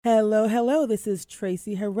Hello, hello. This is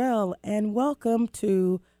Tracy Harrell, and welcome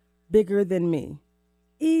to Bigger Than Me.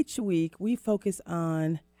 Each week, we focus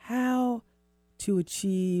on how to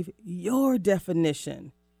achieve your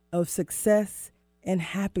definition of success and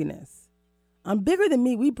happiness. On Bigger Than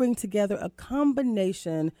Me, we bring together a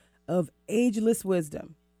combination of ageless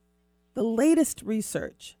wisdom, the latest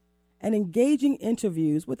research, and engaging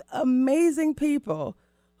interviews with amazing people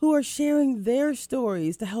who are sharing their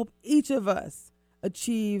stories to help each of us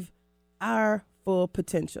achieve our full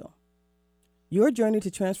potential. Your journey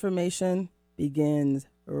to transformation begins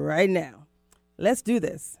right now. Let's do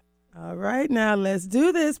this. All right, now let's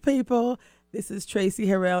do this, people. This is Tracy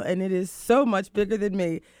Harrell, and it is so much bigger than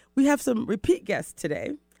me. We have some repeat guests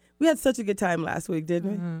today. We had such a good time last week,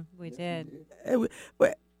 didn't we? Mm-hmm. We did.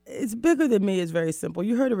 But it's bigger than me is very simple.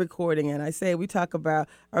 You heard a recording, and I say we talk about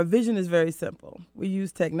our vision is very simple. We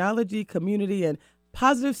use technology, community, and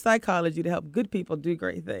positive psychology to help good people do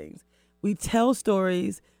great things. We tell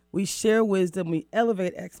stories, we share wisdom, we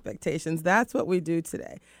elevate expectations. That's what we do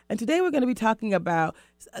today. And today we're going to be talking about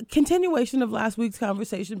a continuation of last week's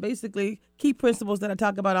conversation, basically key principles that I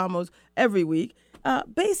talk about almost every week.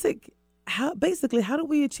 Basically, how do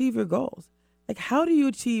we achieve your goals? Like, how do you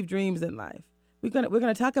achieve dreams in life? We're going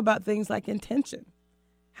to talk about things like intention,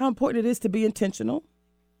 how important it is to be intentional,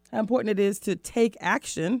 how important it is to take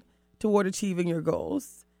action toward achieving your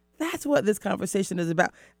goals. That's what this conversation is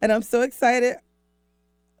about. And I'm so excited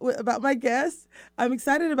about my guests. I'm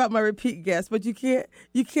excited about my repeat guests, but you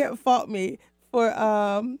can't fault me for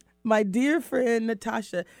my dear friend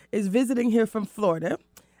Natasha is visiting here from Florida.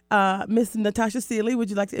 Miss Natasha Seeley, would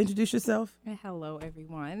you like to introduce yourself? Hello,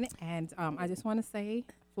 everyone. And I just want to say,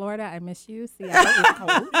 Florida, I miss you. Seattle is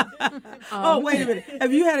cold. Oh, wait a minute.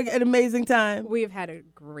 Have you had an amazing time? We have had a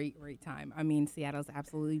great time. I mean, Seattle's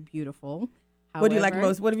absolutely beautiful. However, What do you like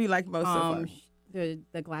most? What have you liked most so far?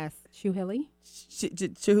 The glass Chihuly.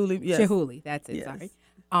 Chihuly, yes. Chihuly, that's it. Yes.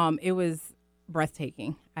 Sorry. It was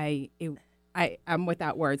breathtaking. I'm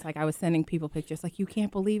without words. Like, I was sending people pictures. Like, you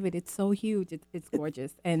can't believe it. It's so huge. It's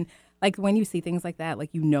gorgeous. And like, when you see things like that,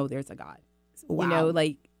 like, you know there's a God. Wow. You know,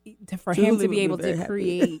 like, for Julie him to would be be able very to happy.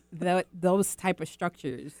 create those type of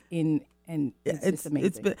structures it's just amazing.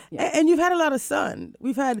 It's been, and you've had a lot of sun.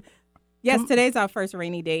 We've had. Yes, today's our first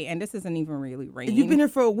rainy day, and this isn't even really raining. You've been here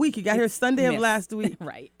for a week. You got here Sunday of mist. last week.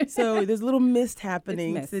 Right. So there's a little mist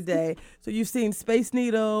happening It's mist. today. So you've seen Space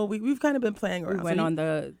Needle. We've kind of been playing around. We went on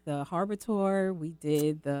the harbor tour. We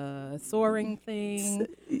did the soaring thing.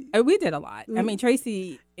 We did a lot. I mean,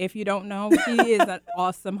 Tracy, if you don't know, she is an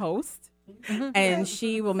awesome host. And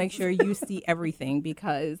she will make sure you see everything,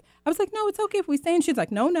 because I was like, no, it's okay if we stay. And she's like,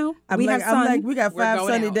 no. We got 5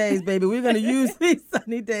 sunny days, baby. We're going to use these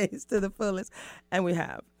sunny days to the fullest. And we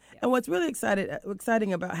have. Yes. And what's really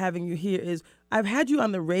exciting about having you here is I've had you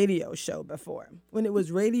on the radio show before when it was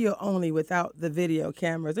radio only without the video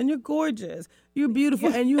cameras. And you're gorgeous. You're beautiful.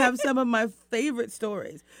 And you have some of my favorite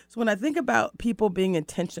stories. So when I think about people being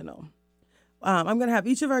intentional, I'm going to have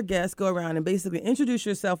each of our guests go around and basically introduce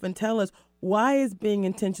yourself and tell us, why is being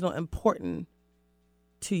intentional important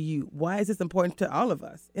to you? Why is this important to all of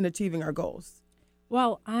us in achieving our goals?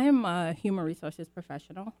 Well, I'm a human resources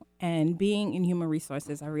professional, and being in human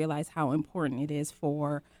resources, I realize how important it is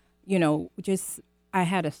for, I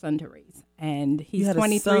had a son to raise, and he's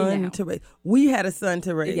 23 now. We had a son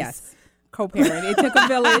to raise. Yes. Co-parent. It took a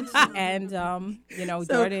village, and So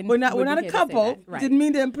Jordan. we're not a couple. Right. Didn't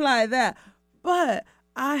mean to imply that. But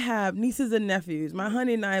I have nieces and nephews. My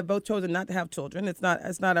honey and I have both chosen not to have children. It's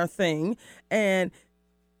not our thing. And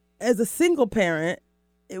as a single parent,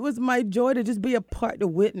 it was my joy to just be a part, to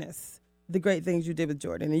witness the great things you did with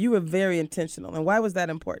Jordan. And you were very intentional. And why was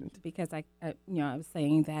that important? Because I was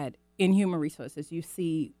saying that in human resources, you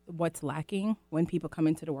see what's lacking when people come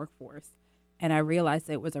into the workforce. And I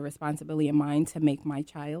realized it was a responsibility of mine to make my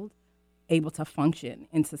child able to function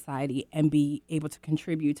in society and be able to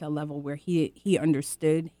contribute to a level where he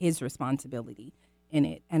understood his responsibility in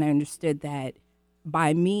it. And I understood that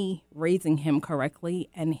by me raising him correctly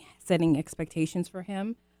and setting expectations for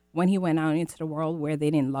him, when he went out into the world where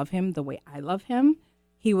they didn't love him the way I love him,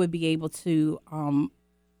 he would be able to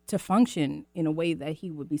function in a way that he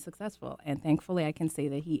would be successful. And thankfully, I can say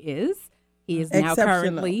that he is. He is now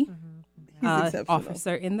currently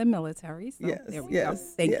officer in the military. So there we go.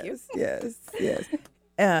 Thank you. Yes.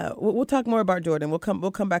 We'll talk more about Jordan. We'll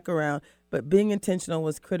come back around. But being intentional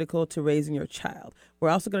was critical to raising your child. We're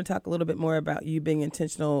also going to talk a little bit more about you being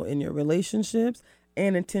intentional in your relationships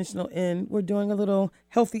and intentional in, we're doing a little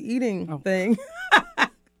healthy eating thing.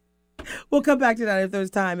 We'll come back to that if there's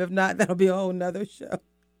time. If not, that'll be a whole nother show.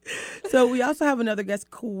 So we also have another guest,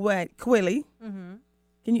 Quilly. Mm-hmm.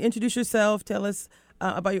 Can you introduce yourself? Tell us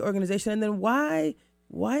about your organization, and then why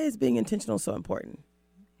is being intentional so important?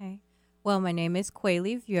 Okay. Well, my name is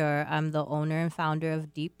Quayle Vieur. I'm the owner and founder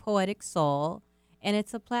of Deep Poetic Soul, and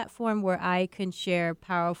it's a platform where I can share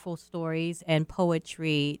powerful stories and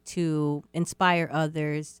poetry to inspire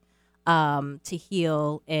others to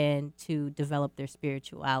heal and to develop their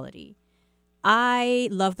spirituality. I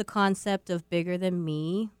love the concept of bigger than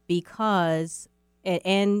me because,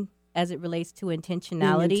 and as it relates to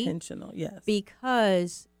intentionality, Being intentional, yes.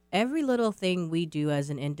 because every little thing we do as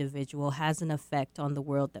an individual has an effect on the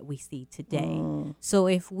world that we see today. So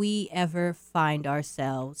if we ever find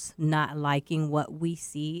ourselves not liking what we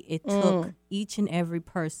see, it took each and every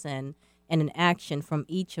person and an action from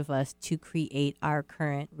each of us to create our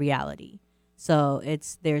current reality. So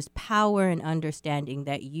there's power in understanding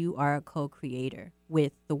that you are a co-creator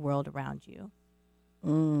with the world around you.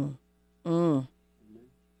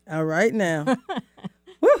 All right now.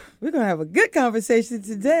 Woo, we're going to have a good conversation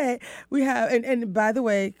today. We have, and by the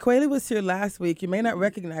way, Quayle was here last week. You may not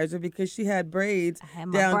recognize her because she had braids I had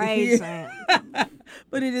my down braids to here.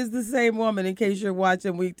 But it is the same woman in case you're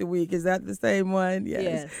watching week to week. Is that the same one?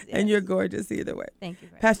 Yes. And you're gorgeous either way. Thank you.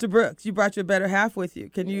 Pastor Brooks, you brought your better half with you.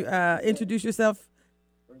 Can you introduce yourself?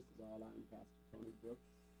 First of all, I'm Pastor Tony Brooks,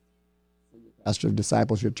 pastor of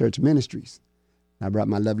Discipleship Church Ministries. I brought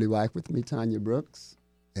my lovely wife with me, Tanya Brooks.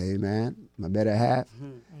 Amen. My better half.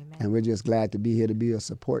 Amen. And we're just glad to be here to be a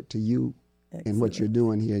support to you in what Excellent. you're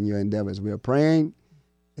doing here in your endeavors. We're praying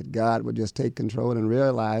that God will just take control and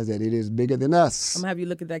realize that it is bigger than us. I'm going to have you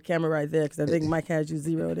look at that camera right there because I think Mike has you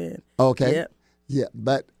zeroed in. Okay. Yep. Yeah,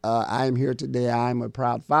 but I am here today. I'm a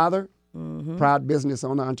proud father, proud business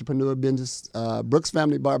owner, entrepreneur, business, Brooks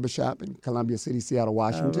Family Barbershop in Columbia City, Seattle, All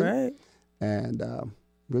Washington. right. And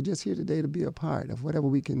we're just here today to be a part of whatever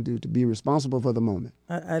we can do to be responsible for the moment.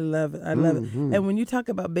 I love it. I love it. And when you talk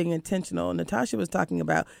about being intentional, Natasha was talking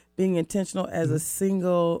about being intentional as a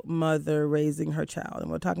single mother raising her child. And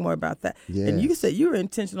we'll talk more about that. And you Yes. said you were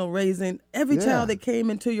intentional raising every child that came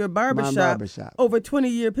into your barbershop, barbershop. over a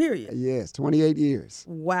 20-year period. Yes, 28 years.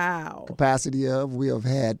 Wow. Capacity of, we have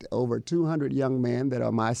had over 200 young men that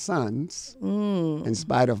are my sons, in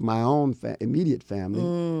spite of my own immediate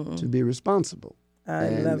family, to be responsible. I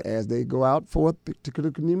love it. As they go out forth to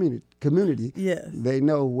the community, Yes. they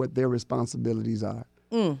know what their responsibilities are.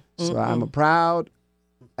 So I'm a proud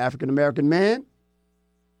African-American man,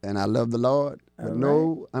 and I love the Lord with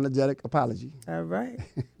no unapologetic apology. All right.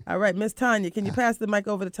 All right. Miss Tanya, can you pass the mic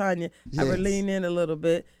over to Tanya? I would Yes. lean in a little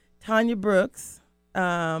bit. Tanya Brooks,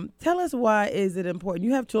 tell us why is it important?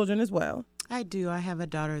 You have children as well. I do. I have a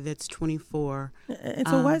daughter that's 24. And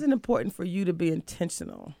so why is it important for you to be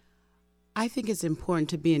intentional? I think it's important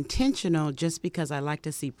to be intentional just because I like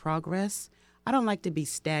to see progress. I don't like to be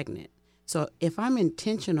stagnant. So if I'm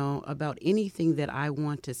intentional about anything that I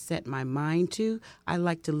want to set my mind to, I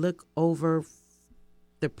like to look over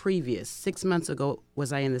the previous. 6 months ago,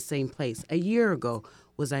 was I in the same place? A year ago,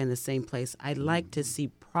 was I in the same place? I like to see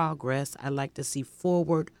progress. I like to see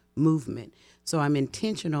forward movement. So I'm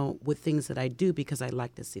intentional with things that I do because I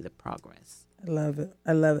like to see the progress. I love it.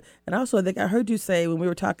 I love it. And also, I think I heard you say when we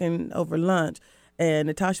were talking over lunch, and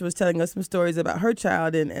Natasha was telling us some stories about her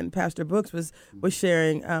child, and Pastor Brooks was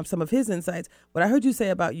sharing some of his insights. What I heard you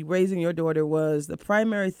say about you raising your daughter was the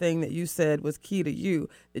primary thing that you said was key to you,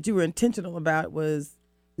 that you were intentional about was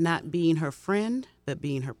Not being her friend, but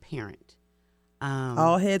being her parent.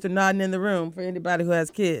 all heads are nodding in the room for anybody who has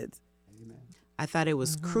kids. I thought it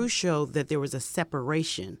was crucial that there was a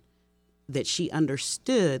separation, that she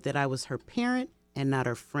understood that I was her parent and not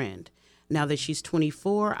her friend. Now that she's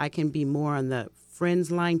 24, I can be more on the friends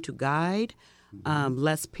line to guide,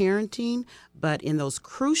 less parenting. But in those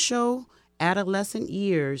crucial adolescent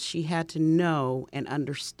years, she had to know and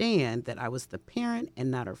understand that I was the parent and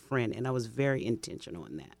not her friend. And I was very intentional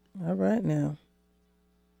in that. All right now.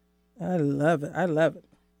 I love it. I love it.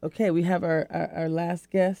 Okay, we have our last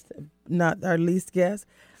guest, not our least guest,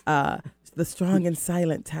 the strong and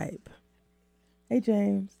silent type. Hey,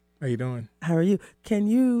 James. How you doing? How are you? Can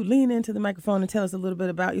you lean into the microphone and tell us a little bit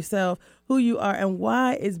about yourself, who you are, and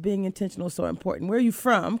why is being intentional so important? Where are you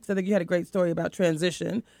from? Because I think you had a great story about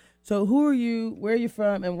transition. So who are you, where are you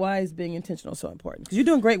from, and why is being intentional so important? Because you're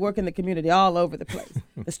doing great work in the community all over the place.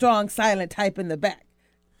 The strong, silent type in the back.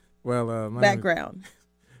 Well, Background.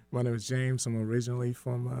 My name is James. I'm originally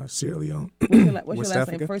from Sierra Leone. What's your West last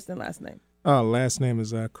Africa. name, first and last name? Last name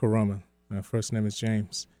is Karama. First name is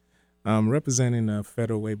James. I'm representing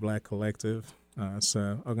Federal Way Black Collective. It's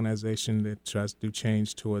an organization that tries to do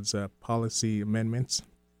change towards policy amendments.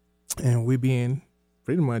 And we're being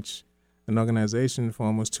pretty much an organization for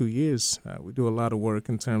almost 2 years. We do a lot of work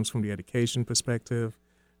in terms from the education perspective,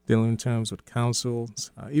 dealing in terms with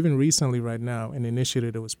councils. Even recently, right now, an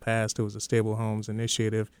initiative that was passed, it was a Stable Homes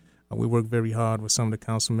initiative. We worked very hard with some of the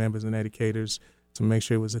council members and educators to make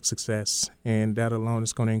sure it was a success. And that alone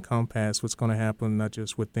is going to encompass what's going to happen not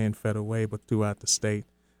just within Federal Way, but throughout the state.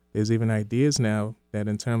 There's even ideas now that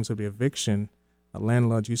in terms of the eviction,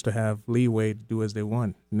 landlords used to have leeway to do as they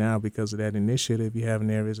want. Now, because of that initiative, you have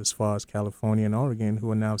in areas as far as California and Oregon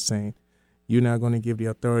who are now saying, you're not going to give the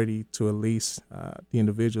authority to release the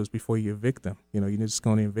individuals before you evict them. You're just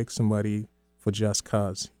going to evict somebody for just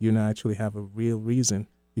cause. You not actually have a real reason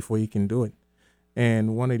before you can do it.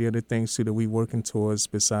 And one of the other things, too, that we're working towards,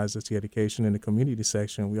 besides just the education and the community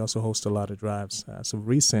section, we also host a lot of drives. So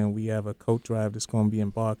recent, we have a coat drive that's going to be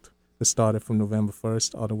embarked that started from November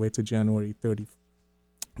 1st all the way to January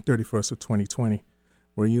 31st of 2020,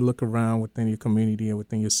 where you look around within your community and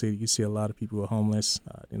within your city, you see a lot of people who are homeless.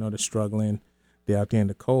 They're struggling. They're out there in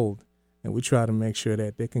the cold. And we try to make sure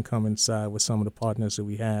that they can come inside with some of the partners that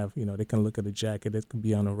we have. They can look at a jacket that can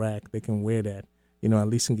be on a rack. They can wear that. At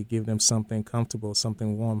least we can give them something comfortable,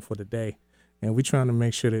 something warm for the day. And we're trying to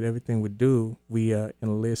make sure that everything we do, we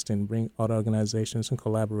enlist and bring other organizations and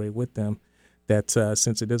collaborate with them. That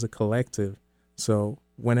since it is a collective, so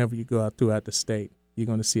whenever you go out throughout the state, you're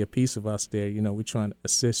going to see a piece of us there. We're trying to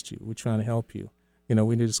assist you. We're trying to help you.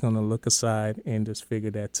 We're just going to look aside and just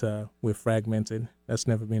figure that we're fragmented. That's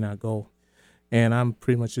never been our goal. And I'm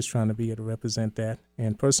pretty much just trying to be here to represent that.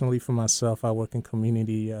 And personally for myself, I work in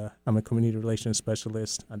community. I'm a community relations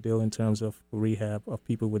specialist. I deal in terms of rehab of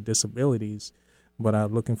people with disabilities. But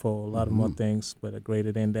I'm looking for a lot of more things, but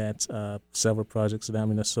greater than that, several projects that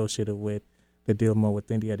I'm associated with that deal more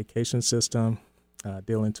within the education system,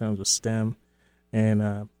 deal in terms of STEM,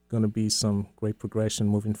 and going to be some great progression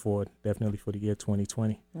moving forward, definitely for the year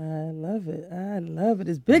 2020. I love it. I love it.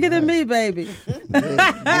 It's bigger than me, baby.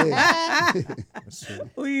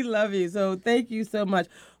 We love you. So thank you so much.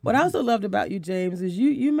 What I also loved about you, James, is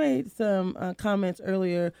you made some comments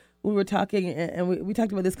earlier. We were talking, and we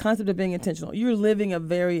talked about this concept of being intentional. You're living a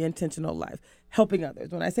very intentional life, helping others.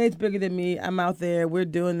 When I say it's bigger than me, I'm out there, we're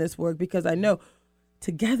doing this work because I know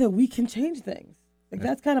together we can change things. Like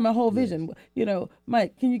that's kind of my whole vision.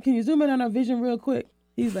 Mike, can you zoom in on our vision real quick?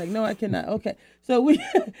 He's like, no, I cannot. Okay. So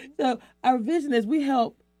our vision is we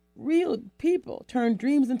help real people turn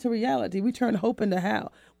dreams into reality. We turn hope into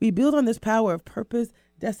how. We build on this power of purpose,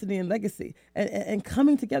 destiny, and legacy, and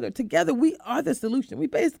coming together. Together, we are the solution. We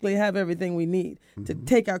basically have everything we need to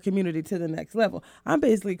take our community to the next level. I'm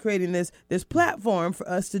basically creating this platform for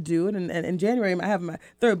us to do it. And in January, I have my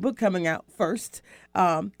third book coming out first.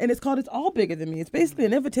 And it's called It's All Bigger Than Me. It's basically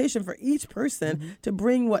an invitation for each person to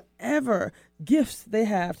bring whatever gifts they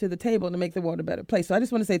have to the table to make the world a better place. So I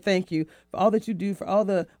just want to say thank you for all that you do, for all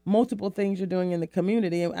the multiple things you're doing in the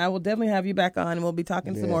community. And I will definitely have you back on, and we'll be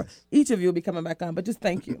talking some more. Each of you will be coming back on, but just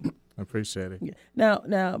thank you. I appreciate it. Yeah. Now,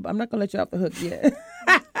 I'm not going to let you off the hook yet.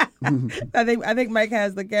 I think Mike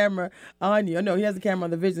has the camera on you. No, he has the camera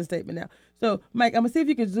on the vision statement now. So, Mike, I'm going to see if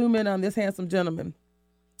you can zoom in on this handsome gentleman,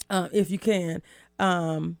 if you can.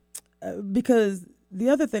 Because the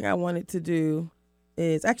other thing I wanted to do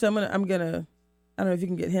is actually I'm gonna I don't know if you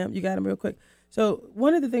can get him. You got him real quick. So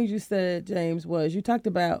one of the things you said, James, was you talked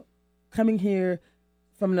about coming here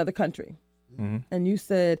from another country, and you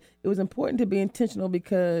said it was important to be intentional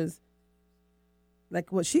because,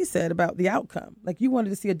 like what she said about the outcome, like you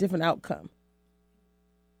wanted to see a different outcome.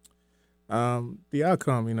 The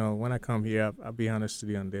outcome, when I come here, I'll be honest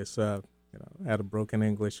with you on this. I had a broken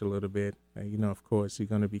English a little bit. Of course, you're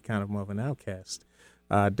going to be kind of more of an outcast.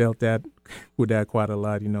 I dealt with that quite a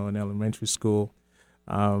lot, in elementary school.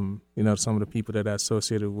 Some of the people that I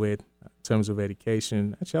associated with in terms of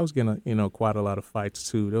education, actually, I was getting, quite a lot of fights,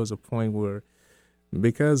 too. There was a point where,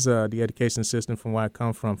 because the education system from where I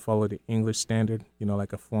come from followed the English standard,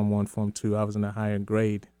 like a Form 1, Form 2, I was in a higher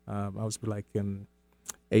grade. I was like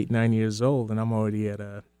 8, 9 years old, and I'm already at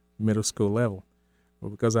a middle school level. Well,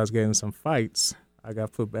 because I was getting some fights, I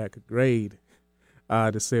got put back a grade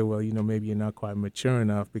to say, well, maybe you're not quite mature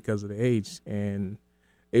enough because of the age. And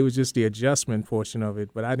it was just the adjustment portion of it.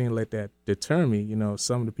 But I didn't let that deter me.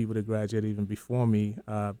 Some of the people that graduated even before me,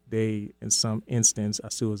 they, in some instance, I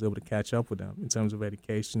still was able to catch up with them in terms of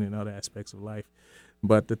education and other aspects of life.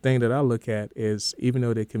 But the thing that I look at is, even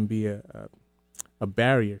though there can be a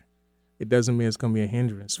barrier, it doesn't mean it's going to be a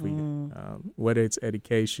hindrance for you. Whether it's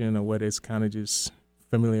education or whether it's kind of just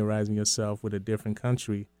familiarizing yourself with a different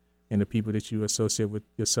country and the people that you associate with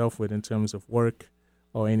yourself with in terms of work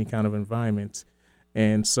or any kind of environment.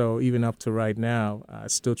 And so even up to right now, I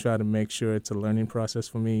still try to make sure it's a learning process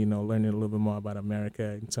for me, learning a little bit more about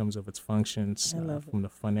America in terms of its functions, from the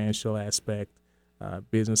financial aspect,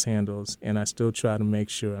 business handles. And I still try to make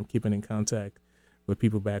sure I'm keeping in contact with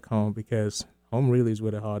people back home, because home really is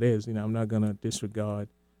where the heart is. I'm not going to disregard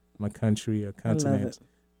my country or continent.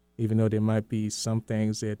 Even though there might be some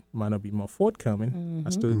things that might not be more forthcoming,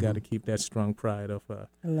 I still got to keep that strong pride of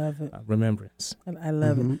remembrance. I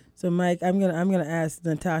love it. So, Mike, I'm gonna ask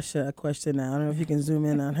Natasha a question now. I don't know if you can zoom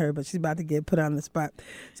in on her, but she's about to get put on the spot.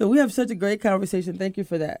 So we have such a great conversation. Thank you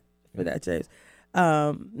for that, James.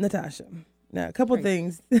 Natasha, now a couple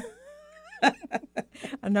things.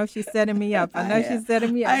 I know she's setting me up. Come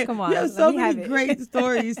on. You have so many great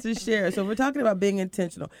stories to share. So we're talking about being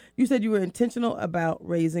intentional. You said you were intentional about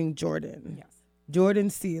raising Jordan. Yes. Jordan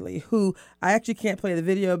Seeley, who I actually can't play the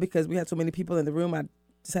video because we had so many people in the room. I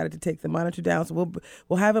decided to take the monitor down. So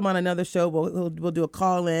we'll have him on another show. We'll do a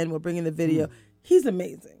call in. We'll bring in the video. He's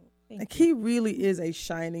amazing. He really is a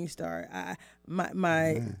shining star.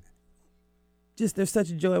 Just there's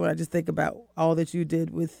such joy when I just think about all that you did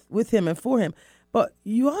with him and for him. But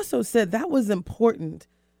you also said that was important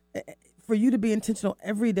for you to be intentional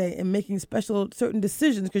every day in making certain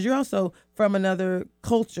decisions, because you're also from another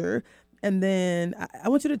culture. And then I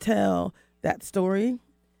want you to tell that story,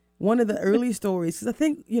 one of the early stories, because I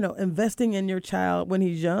think, investing in your child when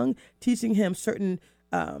he's young, teaching him certain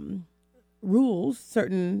rules,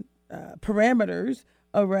 certain parameters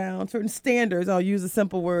around certain standards. I'll use a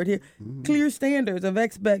simple word here. Clear standards of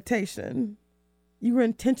expectation. You were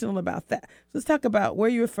intentional about that. So let's talk about where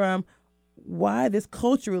you're from, why this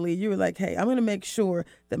culturally, you were like, hey, I'm going to make sure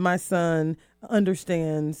that my son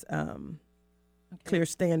understands clear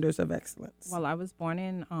standards of excellence. Well, I was born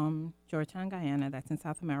in Georgetown, Guyana. That's in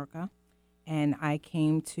South America. And I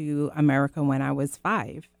came to America when I was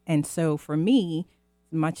 5. And so for me,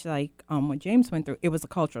 much like what James went through, it was a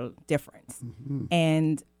cultural difference.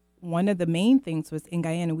 And one of the main things was in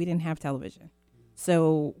Guyana, we didn't have television.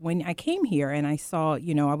 So when I came here and I saw,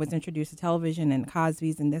 I was introduced to television and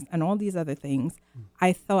Cosby's and this and all these other things,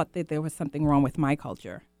 I thought that there was something wrong with my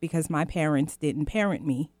culture because my parents didn't parent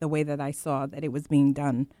me the way that I saw that it was being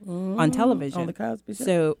done on television. On the Cosby Show?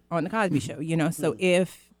 So on the Cosby Show, so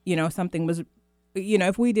if, something was,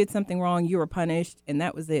 if we did something wrong, you were punished and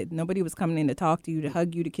that was it. Nobody was coming in to talk to you, to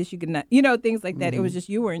hug you, to kiss you goodnight, things like that. It was just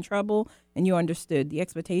you were in trouble and you understood. The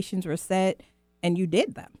expectations were set. And you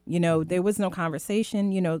did them, there was no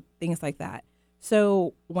conversation, things like that.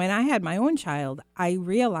 So when I had my own child, I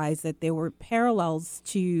realized that there were parallels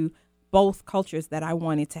to both cultures that I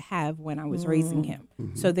wanted to have when I was raising him.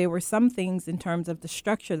 So there were some things in terms of the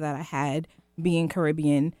structure that I had being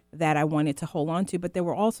Caribbean that I wanted to hold on to, but there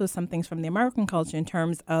were also some things from the American culture in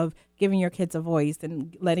terms of giving your kids a voice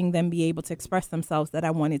and letting them be able to express themselves that I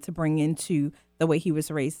wanted to bring into the way he was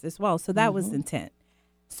raised as well. So that was intent.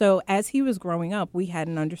 So as he was growing up, we had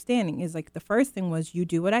an understanding is like the first thing was you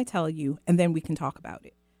do what I tell you and then we can talk about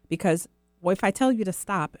it. Because if I tell you to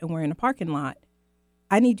stop and we're in a parking lot,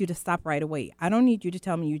 I need you to stop right away. I don't need you to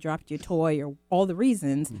tell me you dropped your toy or all the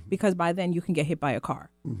reasons because by then you can get hit by a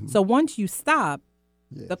car. So once you stop,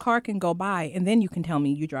 the car can go by and then you can tell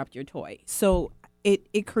me you dropped your toy. So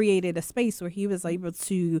it created a space where he was able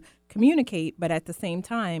to communicate, but at the same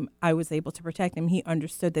time, I was able to protect him. He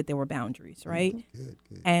understood that there were boundaries, right? Good.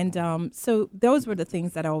 And so those were the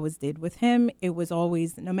things that I always did with him. It was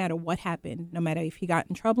always, no matter what happened, no matter if he got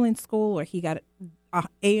in trouble in school or he got an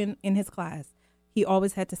A in his class, he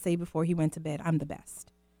always had to say before he went to bed, I'm the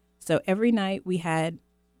best. So every night we had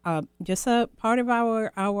just a part of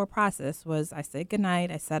our process was I said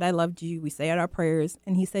goodnight, I said I loved you, we said our prayers,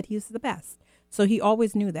 and he said he was the best. So he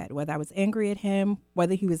always knew that whether I was angry at him,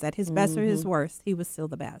 whether he was at his best or his worst, he was still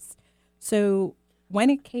the best. So when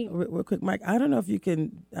it came... Real quick, Mike, I don't know if you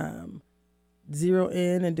can zero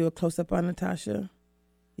in and do a close-up on Natasha.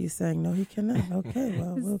 He's saying, no, he cannot. Okay,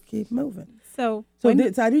 well, we'll keep moving. So I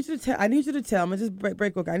need you to tell, I'm going to just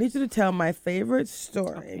break quick. I need you to tell my favorite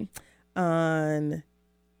story on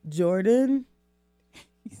Jordan.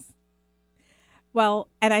 Well,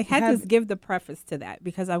 and I had to give the preface to that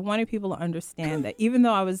because I wanted people to understand that even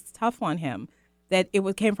though I was tough on him, that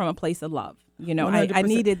it came from a place of love. I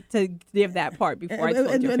needed to give that part before I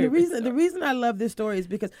told you. And the reason I love this story is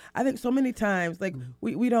because I think so many times, like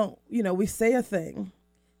we don't, we say a thing,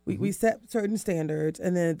 we set certain standards,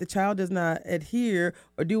 and then the child does not adhere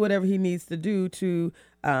or do whatever he needs to do to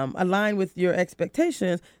align with your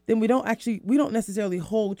expectations, then we don't necessarily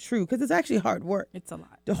hold true, because it's actually hard work. It's a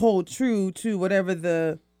lot to hold true to whatever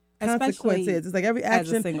the consequence is. It's like every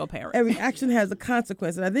action, as a single parent. every action has a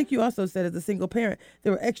consequence. And I think you also said as a single parent,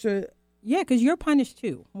 there were extra Yeah, because you're punished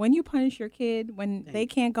too. When you punish your kid, when they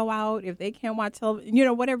can't go out, if they can't watch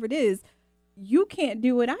television, whatever it is, you can't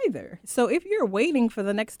do it either. So if you're waiting for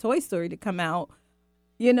the next Toy Story to come out,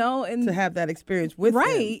 and to have that experience with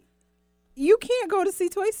right, you can't go to see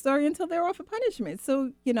Toy Story until they're off of punishment.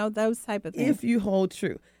 So, those type of things. If you hold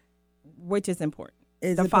true. Which is important.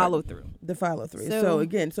 The follow through. The follow through. So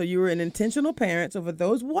again, so you were an intentional parent. So for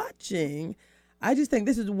those watching, I just think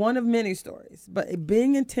this is one of many stories, but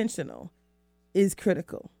being intentional is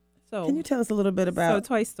critical. So can you tell us a little bit about?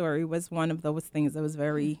 So Toy Story was one of those things that was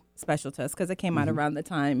very special to us because it came out around the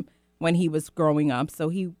time when he was growing up. So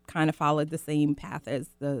he kind of followed the same path as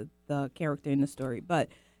the character in the story. But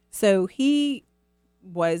so he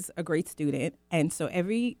was a great student. And so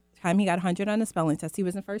every time he got 100 on the spelling test, he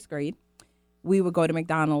was in first grade, we would go to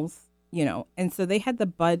McDonald's, and so they had the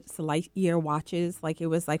Buzz Lightyear watches, like it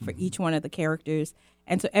was like for each one of the characters.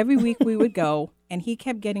 And so every week we would go, and he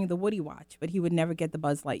kept getting the Woody watch, but he would never get the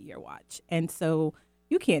Buzz Lightyear watch. And so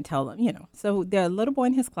you can't tell them, So the little boy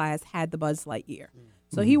in his class had the Buzz Lightyear.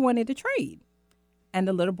 So he wanted to trade, and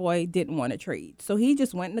the little boy didn't want to trade. So he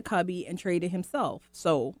just went in the cubby and traded himself.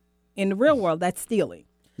 So in the real world, that's stealing.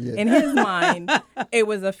 Yeah. In his mind, it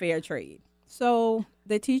was a fair trade. So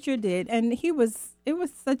the teacher did, and it was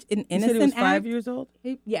such an innocent you said he was 5 act. years old?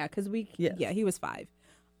 Because he was 5.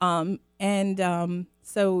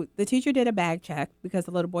 So the teacher did a bag check because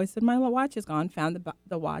the little boy said, my watch is gone, found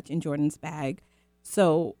the watch in Jordan's bag.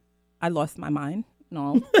 So I lost my mind,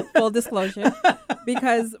 full disclosure,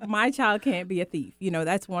 because my child can't be a thief.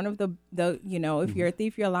 That's one of the if you're a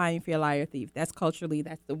thief, you're lying. If you're a liar, thief. That's culturally,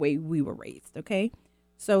 that's the way we were raised, okay?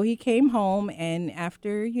 So he came home, and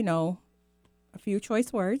after, a few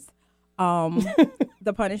choice words,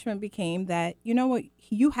 the punishment became that,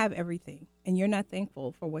 you have everything and you're not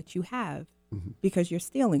thankful for what you have because you're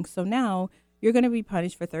stealing. So now you're going to be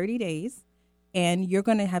punished for 30 days and you're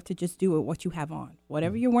going to have to just do it what you have on.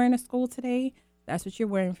 Whatever you're wearing to school today, that's what you're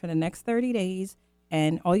wearing for the next 30 days.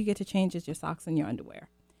 And all you get to change is your socks and your underwear.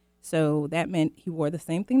 So that meant he wore the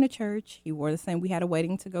same thing to church. He wore the same. We had a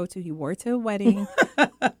wedding to go to. He wore it to a wedding.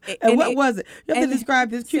 and what was it? You have to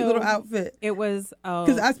describe this cute little outfit. It was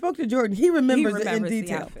because I spoke to Jordan. He remembers it in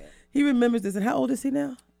detail. He remembers this. And how old is he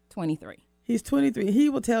now? 23. He's 23. He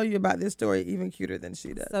will tell you about this story even cuter than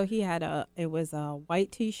she does. So he had it was a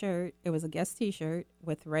white T-shirt. It was a Guess T-shirt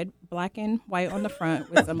with red, black, and white on the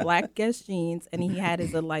front with some black Guess jeans, and he had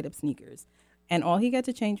his little light up sneakers. And all he got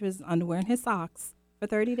to change was underwear and his socks. For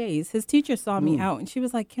 30 days. His teacher saw me out and she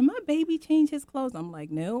was like, can my baby change his clothes? I'm like,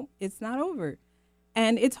 no, it's not over.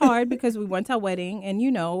 And it's hard because we went to a wedding and,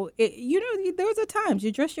 those are times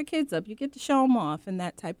you dress your kids up, you get to show them off and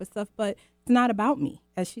that type of stuff. But it's not about me.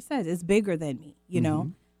 As she says, it's bigger than me,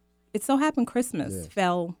 know. It so happened Christmas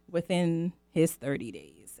fell within his 30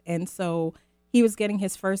 days. And so he was getting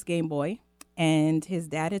his first Game Boy. And his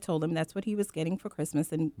dad had told him that's what he was getting for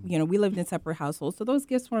Christmas. And, we lived in separate households. So those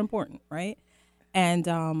gifts were important, right?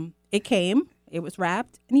 And it came, it was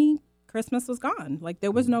wrapped, and Christmas was gone. Like,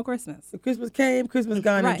 there was no Christmas. So Christmas came, Christmas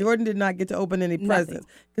gone, right. And Jordan did not get to open any presents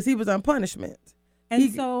because he was on punishment.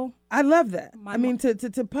 And so I love that.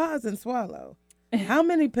 To pause and swallow. How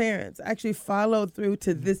many parents actually followed through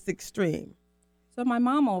to this extreme? So my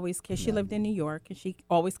mom always, because she lived in New York, and she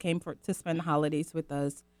always came to spend the holidays with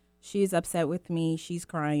us. She's upset with me. She's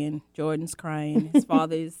crying. Jordan's crying. His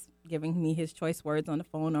father's giving me his choice words on the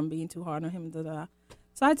phone. I'm being too hard on him.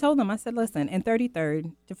 So I told him, I said, listen, and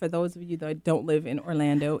 33rd, for those of you that don't live in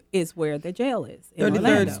Orlando, is where the jail is.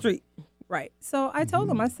 33rd Street. Right. So I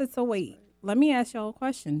told him, I said, so wait, let me ask y'all a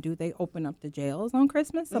question. Do they open up the jails on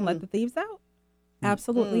Christmas and let the thieves out?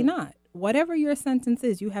 Absolutely not. Whatever your sentence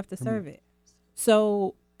is, you have to serve it.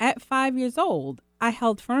 So at 5 years old, I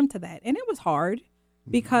held firm to that. And it was hard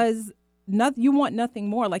because you want nothing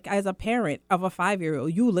more. Like, as a parent of a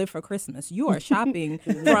 5-year-old, you live for Christmas. You are shopping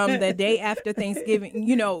from the day after Thanksgiving,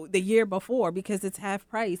 the year before, because it's half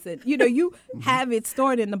price. And, you have it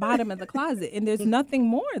stored in the bottom of the closet. And there's nothing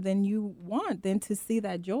more than you want than to see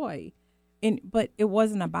that joy. But it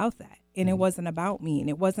wasn't about that. And it wasn't about me. And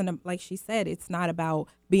it wasn't, like she said, it's not about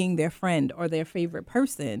being their friend or their favorite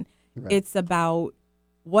person. Right. It's about,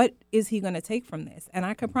 what is he going to take from this? And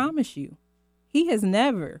I can promise you, he has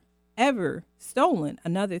never ever stolen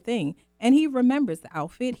another thing, and he remembers the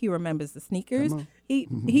outfit, he remembers the sneakers, he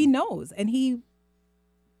knows, and he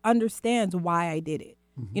understands why I did it.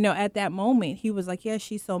 At that moment he was like, yeah,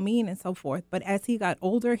 she's so mean and so forth, but as he got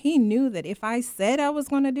older, he knew that if I said I was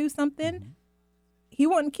going to do something, he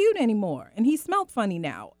wasn't cute anymore, and he smelled funny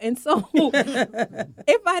now. And so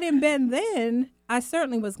if I didn't bend then, I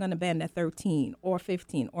certainly was going to bend at 13 or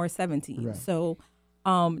 15 or 17. Right. So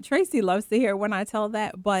Tracy loves to hear when I tell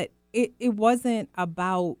that, but it wasn't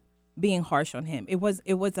about being harsh on him. It was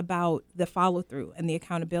about the follow through and the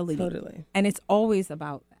accountability. Totally. And it's always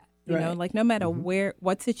about that. You know, Right. like no matter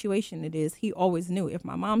what situation it is, he always knew if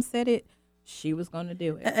my mom said it, she was going to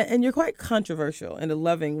do it. And you're quite controversial in a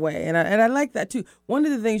loving way, and I like that too. One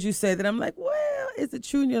of the things you say that I'm like, well, is it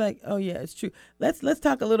true? And you're like, oh yeah, it's true. Let's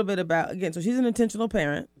talk a little bit about, again. So she's an intentional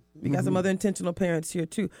parent. We got some other intentional parents here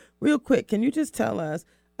too. Real quick, can you just tell us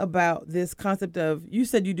about this concept of, you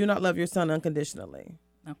said you do not love your son unconditionally.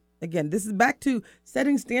 No. Again, this is back to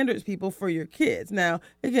setting standards, people, for your kids. Now,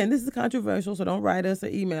 again, this is controversial, so don't write us or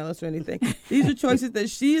email us or anything. These are choices that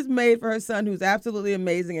she has made for her son, who's absolutely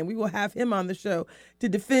amazing, and we will have him on the show to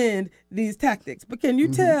defend these tactics. But can you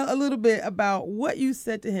tell a little bit about what you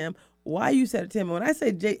said to him, why you said it to him? And when I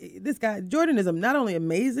say this guy, Jordan is not only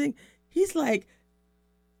amazing, he's like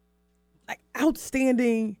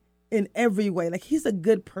outstanding in every way. Like, he's a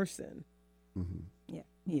good person. Yeah.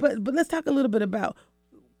 He is. But let's talk a little bit about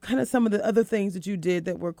kind of some of the other things that you did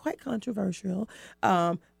that were quite controversial,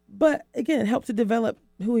 but again, helped to develop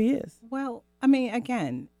who he is. Well, I mean,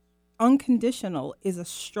 again, unconditional is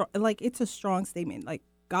it's a strong statement. Like,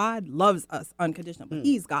 God loves us unconditional, but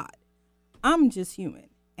He's God. I'm just human,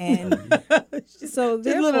 and so Just little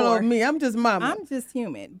therefore, old me. I'm just mama. I'm just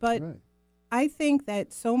human. But Right. I think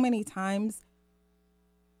that so many times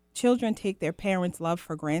children take their parents' love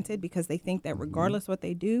for granted because they think that regardless what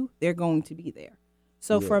they do, they're going to be there.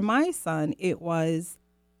 So for my son, it was,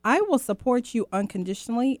 I will support you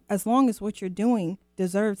unconditionally as long as what you're doing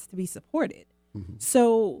deserves to be supported.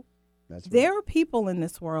 So That's right. there are people in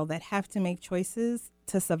this world that have to make choices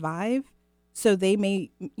to survive. So they may,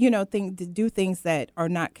 do things that are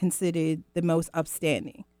not considered the most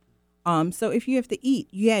upstanding. So if you have to eat,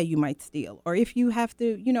 yeah, you might steal. Or if you have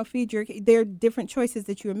to, feed your kid, there are different choices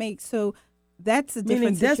that you make. So that's a Meaning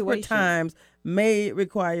different desperate situation. times may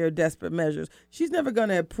require desperate measures. She's never going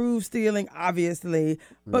to approve stealing, obviously.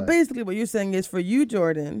 But Right. basically what you're saying is, for you,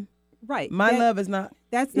 Jordan, Right. my love is not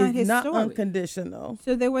That's not his not story. unconditional.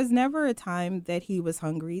 So there was never a time that he was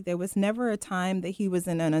hungry. There was never a time that he was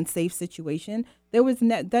in an unsafe situation. There was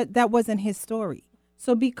that wasn't his story.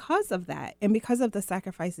 So because of that, and because of the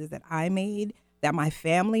sacrifices that I made, that my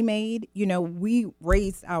family made, we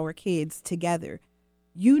raised our kids together.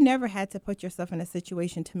 You never had to put yourself in a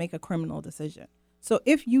situation to make a criminal decision. So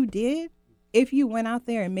if you went out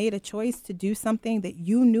there and made a choice to do something that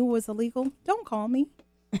you knew was illegal, don't call me.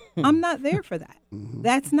 I'm not there for that.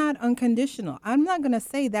 That's not unconditional. I'm not going to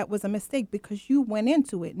say that was a mistake because you went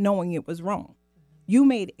into it knowing it was wrong. You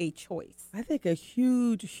made a choice. I think a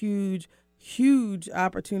huge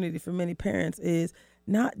opportunity for many parents is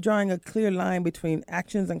not drawing a clear line between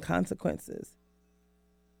actions and consequences.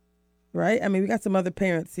 Right? I mean, we got some other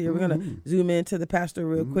parents here. We're going to zoom into the pastor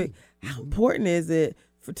real quick. How important is it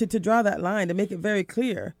to draw that line, to make it very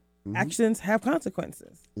clear? Actions have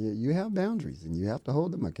consequences. You have boundaries, and you have to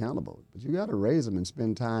hold them accountable. But you got to raise them and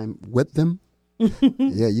spend time with them.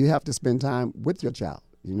 Yeah, you have to spend time with your child.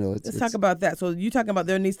 Let's talk about that. So you talking about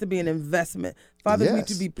there needs to be an investment. Fathers need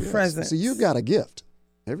to be present. So you've got a gift.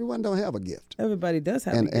 Everyone don't have a gift. Everybody does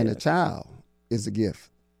have a gift. And a child is a gift.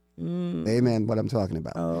 Amen, what I'm talking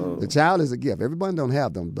about. Oh. The child is a gift. Everyone don't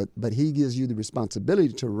have them, but he gives you the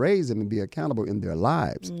responsibility to raise them and be accountable in their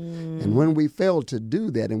lives. And when we fail to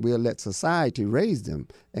do that and we'll let society raise them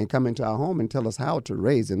and come into our home and tell us how to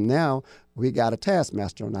raise them, now we got a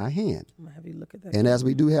taskmaster on our hand. I'm gonna have you look at that. And as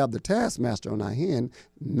we do have the taskmaster on our hand,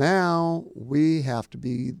 now we have to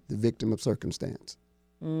be the victim of circumstance.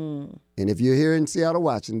 And if you're here in Seattle,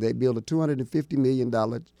 Washington, they built a $250 million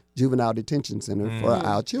juvenile detention center for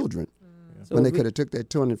our children. When they could have took that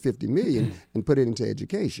 $250 million and put it into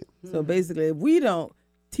education. So basically, if we don't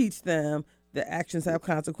teach them that actions have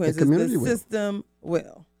consequences, the community will. system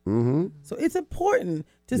will. Mm-hmm. So it's important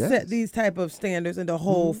to set Yes. these type of standards and to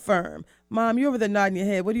hold firm. Mom, you're over there nodding your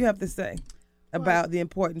head. What do you have to say about the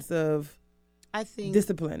importance of I think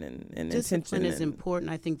discipline and discipline intention? is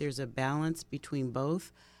important. I think there's a balance between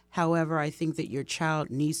both. However, I think that your child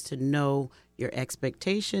needs to know your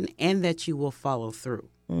expectation and that you will follow through.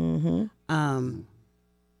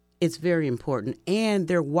 It's very important. And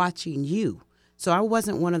they're watching you. So I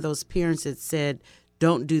wasn't one of those parents that said,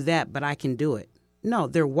 don't do that, but I can do it. No,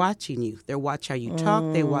 they're watching you. They watch how you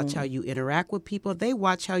talk. They watch how you interact with people. They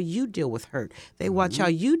watch how you deal with hurt. They watch how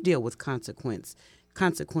you deal with consequences.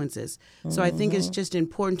 So I think it's just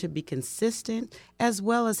important to be consistent as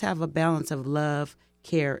well as have a balance of love,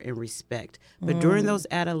 care, and respect. But during those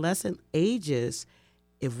adolescent ages,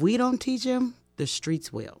 if we don't teach them, the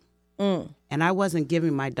streets will. And I wasn't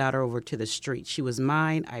giving my daughter over to the street. She was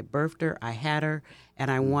mine. I birthed her. I had her. And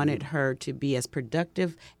I wanted her to be as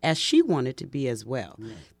productive as she wanted to be as well.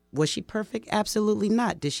 Was she perfect? Absolutely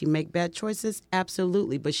not. Did she make bad choices?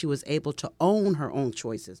 Absolutely. But she was able to own her own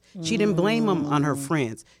choices. She didn't blame them on her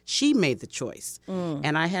friends. She made the choice.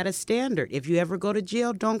 And I had a standard. If you ever go to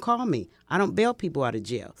jail, don't call me. I don't bail people out of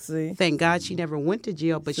jail. See? Thank God she never went to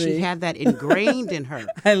jail, but she had that ingrained in her.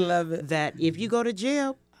 I love it. That if you go to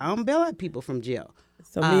jail, I don't bail out people from jail.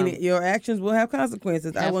 So meaning your actions will have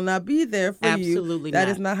consequences. I will not be there for you. Absolutely That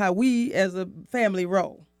not. is not how we as a family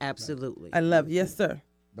roll. Absolutely. I love it. Yes, sir.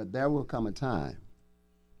 But there will come a time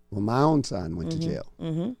when my own son went to jail.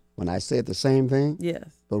 When I said the same thing. Yes.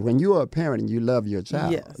 But when you are a parent and you love your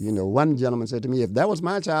child, Yes. you know, one gentleman said to me, if that was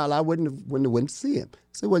my child, I wouldn't have went to see him. I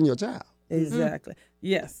said, it wasn't your child. Exactly.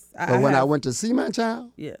 Yes. But when I went to see my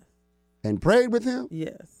child Yes. and prayed with him,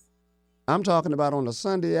 Yes. I'm talking about on a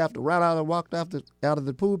Sunday after, right out, I walked out of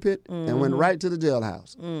the pulpit and went right to the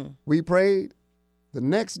jailhouse. We prayed. The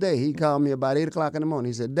next day, he called me about 8 o'clock in the morning.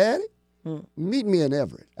 He said, Daddy, meet me in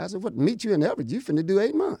Everett. I said, what, meet you in Everett? You finna do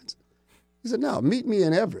 8 months. He said, no, meet me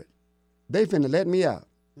in Everett. They finna let me out.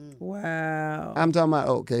 Wow. I'm talking about,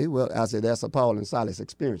 okay, well, I said, that's a Paul and Silas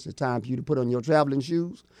experience. It's time for you to put on your traveling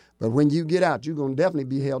shoes. But when you get out, you're going to definitely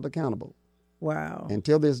be held accountable. Wow.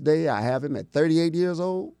 Until this day, I have him at 38 years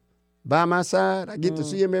old by my side. I get to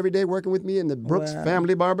see him every day working with me in the Brooks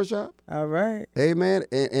Family Barbershop. All right. Amen.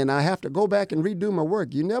 And I have to go back and redo my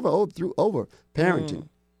work. You never over parenting.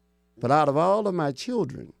 But out of all of my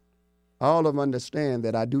children, all of them understand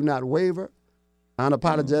that I do not waver.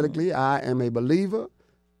 Unapologetically, I am a believer.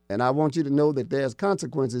 And I want you to know that there's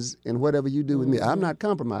consequences in whatever you do with me. I'm not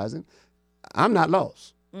compromising. I'm not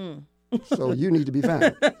lost. So you need to be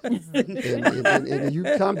found. and you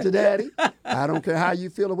come to Daddy. I don't care how you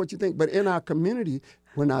feel or what you think. But in our community,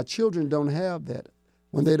 when our children don't have that,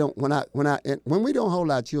 when we don't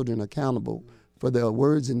hold our children accountable for their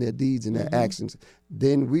words and their deeds and their actions,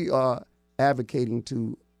 then we are advocating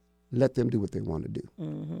to let them do what they want to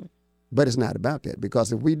do. But it's not about that,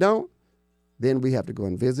 because if we don't, then we have to go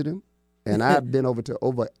and visit them. And I've been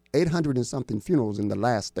over 800 and something funerals in the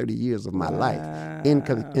last 30 years of my life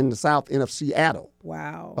in the south end of Seattle.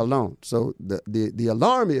 Wow. Alone. So the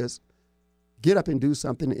alarm is get up and do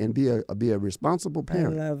something and be a responsible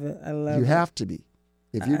parent. I love it. I love it. You have to be.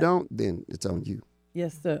 If you don't, then it's on you.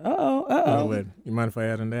 Yes, sir. Uh-oh. Wait, you mind if I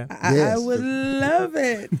add on that? I would love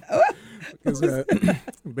it. Because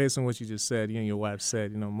based on what you just said, you and your wife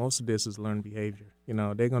said, most of this is learned behavior.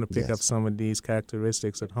 They're going to pick up some of these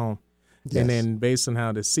characteristics at home. Yes. And then based on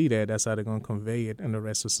how they see that, that's how they're going to convey it in the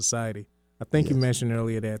rest of society. I think you mentioned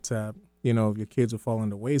earlier that, if your kids will fall on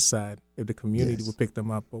the wayside, if the community will pick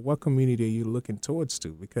them up. But what community are you looking towards to?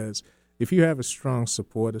 Because if you have a strong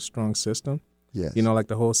support, a strong system, like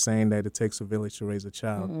the whole saying that it takes a village to raise a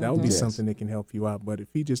child, that would be something that can help you out. But if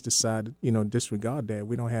you just decide, disregard that,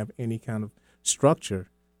 we don't have any kind of structure,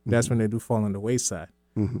 that's when they do fall on the wayside.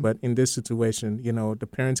 But in this situation, the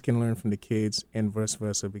parents can learn from the kids and vice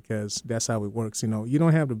versa, because that's how it works. You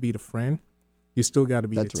don't have to be the friend. You still got to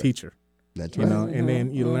be the teacher. That's right. And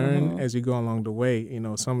then you learn as you go along the way,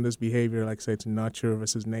 some of this behavior, like I say, to nurture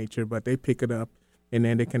versus nature, but they pick it up and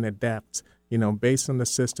then they can adapt, based on the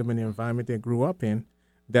system and the environment they grew up in.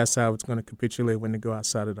 That's how it's going to capitulate when they go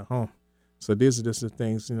outside of the home. So these are just the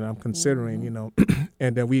things, I'm considering,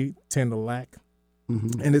 and that we tend to lack.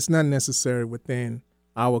 And it's not necessary within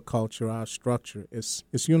our culture, our structure. It's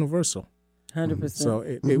universal. 100%.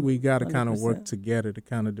 So we got to kind of work together to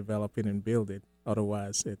kind of develop it and build it.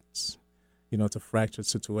 Otherwise, it's a fractured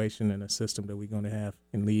situation and a system that we're going to have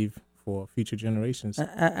and leave for future generations.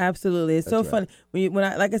 Absolutely. It's so funny. When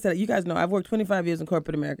I, like I said, you guys know, I've worked 25 years in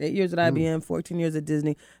corporate America, 8 years at IBM, 14 years at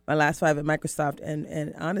Disney, my last 5 at Microsoft.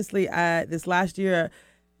 And honestly, this last year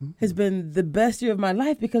has been the best year of my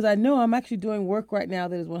life, because I know I'm actually doing work right now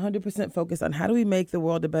that is 100% focused on how do we make the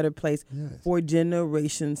world a better place for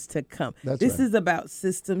generations to come. This is about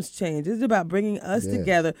systems change. This is about bringing us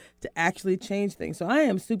together to actually change things. So I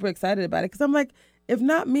am super excited about it, because I'm like, if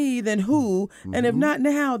not me, then who? And if not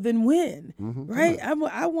now, then when? Right? I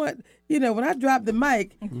want, when I drop the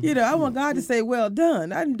mic, I want God to say, well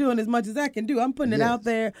done. I'm doing as much as I can do. I'm putting it out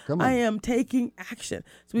there. I am taking action.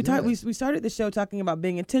 So we started the show talking about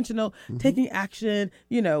being intentional, taking action.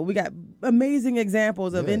 We got amazing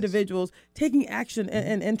examples of individuals taking action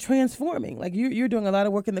and transforming. Like you're doing a lot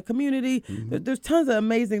of work in the community. There's tons of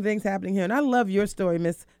amazing things happening here. And I love your story,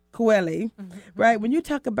 Miss Kweli, right? When you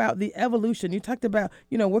talk about the evolution, you talked about,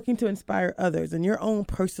 working to inspire others and your own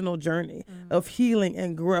personal journey of healing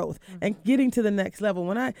and growth and getting to the next level.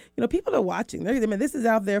 When people are watching, this is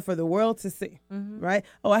out there for the world to see, right?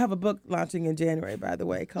 Oh, I have a book launching in January, by the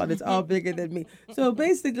way, called It's All Bigger Than Me. So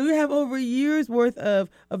basically, we have over a year's worth of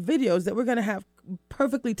videos that we're going to have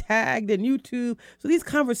perfectly tagged in YouTube. So these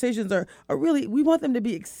conversations are really, we want them to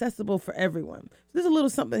be accessible for everyone. So there's a little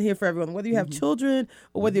something here for everyone, whether you have children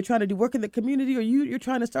or whether you're trying to do work in the community or you're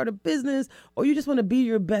trying to start a business or you just want to be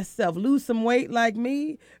your best self, lose some weight like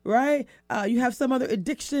me, right? You have some other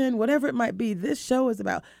addiction, whatever it might be. This show is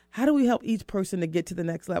about how do we help each person to get to the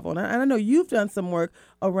next level? And I know you've done some work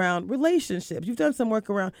around relationships. You've done some work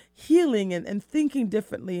around healing and thinking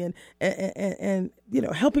differently and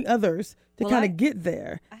helping others to kind of get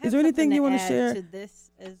there. Is there anything you want to share? To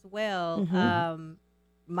this as well.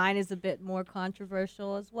 Mine is a bit more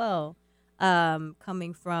controversial as well,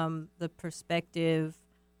 coming from the perspective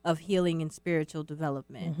of healing and spiritual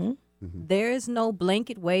development. There is no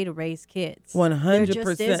blanket way to raise kids. 100%. There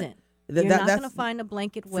just isn't. You're not going to find a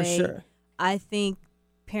blanket way. For sure. I think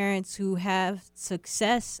parents who have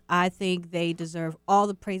success, I think they deserve all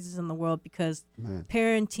the praises in the world because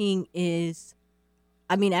parenting is,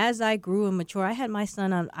 as I grew and mature, I had my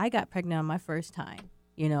son I got pregnant on my first time.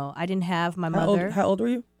 I didn't have my mother. How old were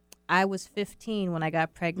you? I was 15 when I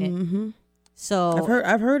got pregnant. So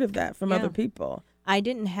I've heard of that from other people. I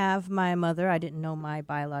didn't have my mother. I didn't know my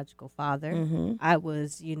biological father. I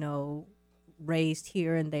was, raised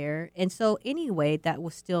here and there. And so anyway, that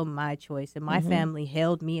was still my choice. And my family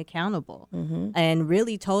held me accountable and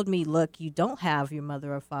really told me, look, you don't have your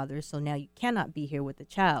mother or father, so now you cannot be here with the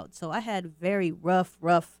child. So I had a very rough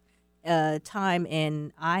time,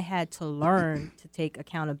 and I had to learn to take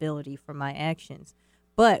accountability for my actions.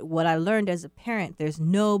 But what I learned as a parent, there's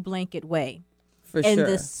no blanket way.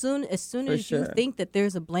 As soon as you think that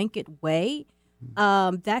there's a blanket way,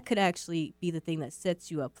 that could actually be the thing that sets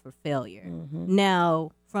you up for failure. Now,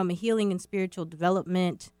 from a healing and spiritual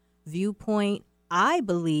development viewpoint, I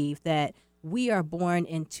believe that we are born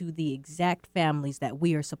into the exact families that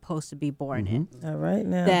we are supposed to be born in. All right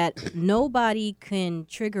now. That nobody can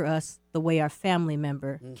trigger us the way our family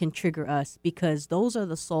member can trigger us, because those are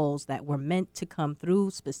the souls that were meant to come through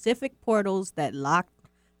specific portals that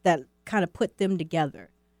kind of put them together.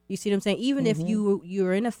 You see what I'm saying? Even if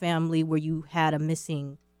you're in a family where you had a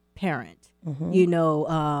missing parent,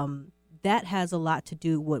 that has a lot to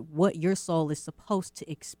do with what your soul is supposed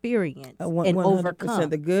to experience and overcome.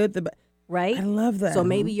 The good, the bad. Right? I love that. So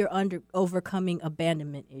maybe you're overcoming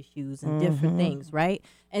abandonment issues and different things, right?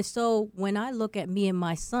 And so when I look at me and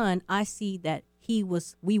my son, I see that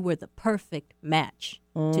we were the perfect match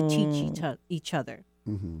to teach each other.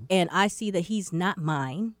 And I see that he's not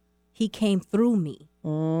mine. He came through me.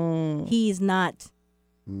 He's not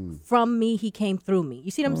from me. He came through me. You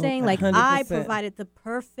see what I'm saying? Like 100%. I provided the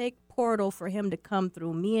perfect portal for him to come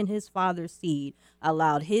through. Me and his father's seed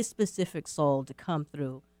allowed his specific soul to come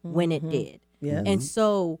through when it did. Yeah. And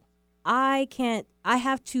so you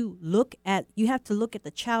have to look at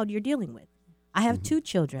the child you're dealing with. I have two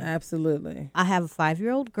children. Absolutely. I have a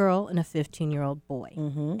 5-year-old girl and a 15-year-old boy.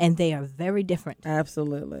 And they are very different.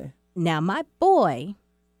 Absolutely. Now, my boy,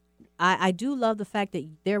 I do love the fact that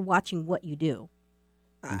they're watching what you do.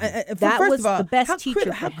 That first was of all, the best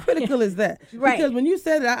teacher. How critical is that? Right. Because when you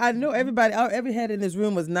said it, I know every head in this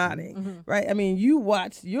room was nodding, right? I mean, you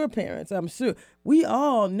watched your parents, I'm sure. We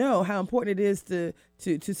all know how important it is to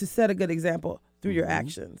set a good example through your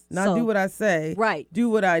actions. Not do what I say, right? Do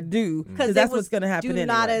what I do, because that's what's going to happen anyway. Do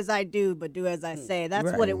not as I do, but do as I say.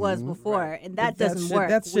 That's what it was before, and that doesn't work.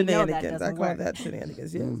 That's shenanigans. I call that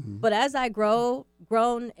shenanigans, yes. But as I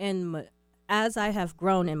as I have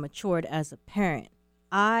grown and matured as a parent,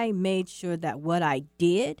 I made sure that what I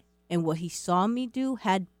did and what he saw me do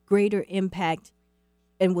had greater impact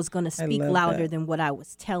and was going to speak louder than what I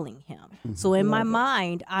was telling him. So in my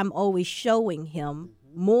mind, I'm always showing him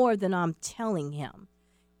more than I'm telling him.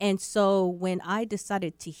 And so when I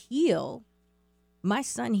decided to heal, my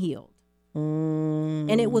son healed.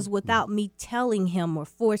 And it was without me telling him or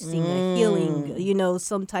forcing a healing,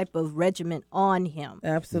 some type of regimen on him.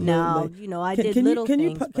 Absolutely. Now, I did little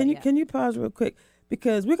things. Can you pause real quick?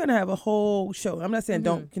 Because we're going to have a whole show. I'm not saying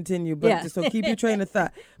don't continue, but just so keep your train of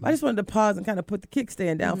thought. I just wanted to pause and kind of put the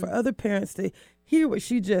kickstand down for other parents to hear what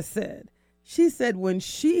she just said. She said when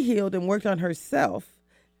she healed and worked on herself,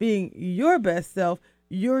 being your best self,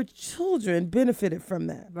 your children benefited from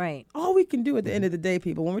that. Right. All we can do at the end of the day,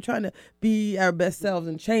 people, when we're trying to be our best selves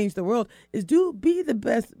and change the world, is be the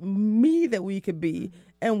best me that we could be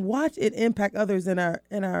and watch it impact others in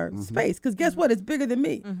our space. Because guess what? It's bigger than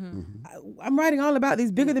me. I'm writing all about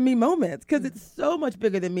these bigger than me moments because it's so much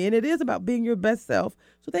bigger than me, and it is about being your best self.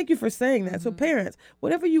 So thank you for saying that. So parents,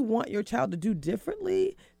 whatever you want your child to do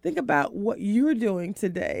differently, think about what you're doing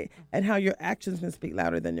today and how your actions can speak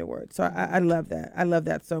louder than your words. So I love that. I love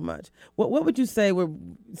that so much. What would you say?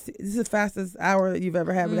 This is the fastest hour that you've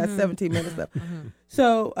ever had. We got 17 minutes left.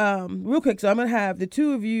 So real quick, so I'm going to have the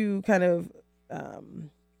two of you kind of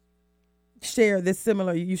share this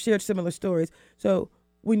similar. You shared similar stories. So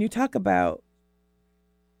when you talk about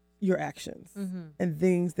your actions and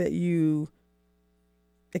things that you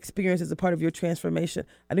experience as a part of your transformation,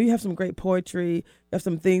 I know you have some great poetry. You have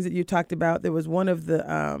some things that you talked about. There was one of the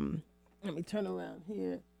let me turn around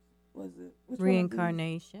here. Was it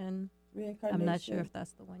Reincarnation? Reincarnation. I'm not sure if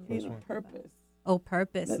that's the one you're talking Purpose. about. Oh,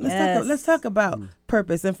 purpose. Let's talk about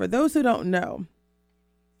purpose. And for those who don't know,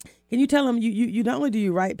 can you tell them you not only do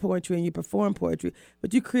you write poetry and you perform poetry,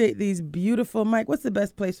 but you create these beautiful, Mike, what's the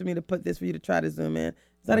best place for me to put this for you to try to zoom in?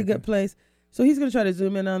 Is that a good place? So he's going to try to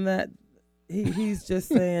zoom in on that. He's just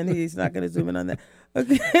saying he's not going to zoom in on that.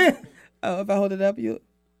 Okay. Oh, if I hold it up, you.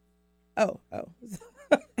 Oh.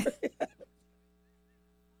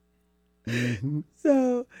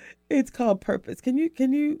 So it's called Purpose. Can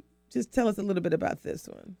you just tell us a little bit about this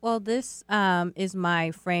one? Well, this is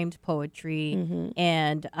my framed poetry,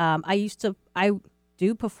 and I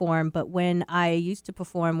do perform, but when I used to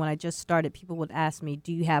perform, when I just started, people would ask me,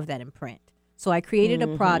 do you have that in print? So I created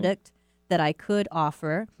a product that I could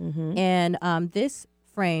offer, and this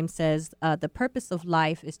frame says, the purpose of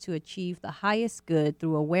life is to achieve the highest good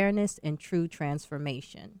through awareness and true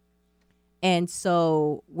transformation. And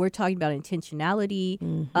so we're talking about intentionality.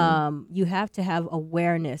 You have to have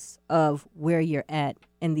awareness of where you're at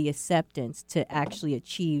and the acceptance to actually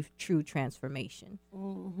achieve true transformation.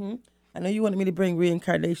 I know you wanted me to bring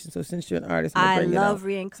reincarnation, so since you're an artist, I love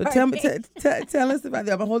reincarnation. So tell us about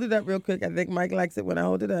that. I'm going to hold it up real quick. I think Mike likes it when I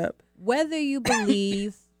hold it up. Whether you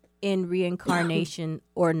believe in reincarnation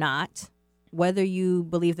or not, whether you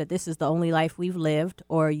believe that this is the only life we've lived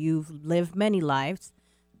or you've lived many lives,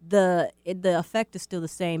 the effect is still the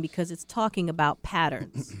same because it's talking about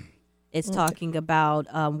patterns. It's talking about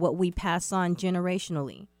what we pass on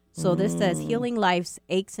generationally. So this says healing life's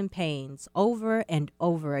aches and pains over and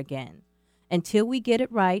over again. Until we get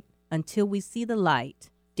it right, until we see the light,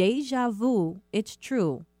 deja vu, it's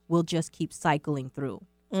true, we'll just keep cycling through.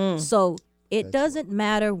 So it doesn't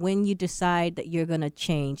matter when you decide that you're going to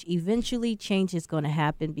change. Eventually change is going to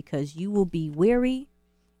happen because you will be weary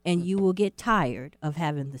and you will get tired of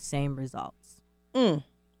having the same results.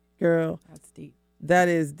 Girl, That's deep. that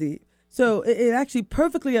is deep. So it actually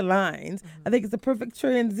perfectly aligns. I think it's a perfect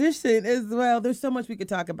transition as well. There's so much we could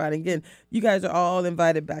talk about. Again, you guys are all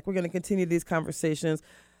invited back. We're going to continue these conversations.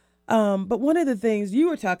 But one of the things you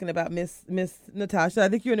were talking about, Miss Natasha, I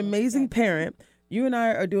think you're an amazing parent. You and I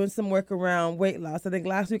are doing some work around weight loss. I think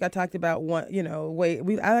last week I talked about weight.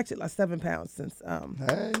 I actually lost 7 pounds since.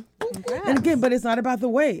 Hey. And again, but it's not about the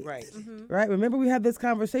weight, Right. right? Remember we had this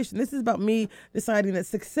conversation. This is about me deciding that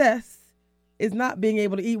success is not being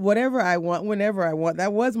able to eat whatever I want, whenever I want.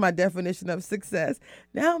 That was my definition of success.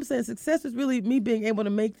 Now I'm saying success is really me being able to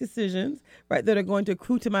make decisions, right, that are going to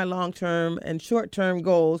accrue to my long-term and short-term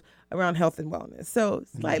goals around health and wellness. So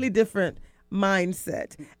slightly different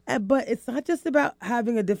mindset. But it's not just about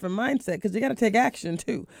having a different mindset because you got to take action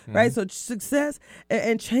too, right? So success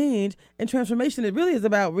and change and transformation, it really is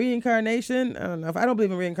about reincarnation. I don't know if I don't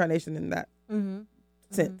believe in reincarnation in that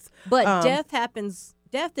sense. But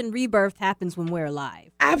death and rebirth happens when we're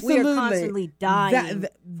alive. Absolutely. We are constantly dying.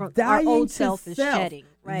 Dying our old to self is shedding.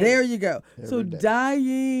 Right? There you go. Every day.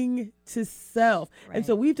 Dying to self. Right. And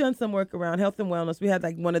so we've done some work around health and wellness. We had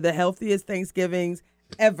like one of the healthiest Thanksgivings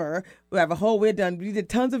ever. We did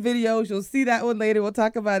tons of videos. You'll see that one later. We'll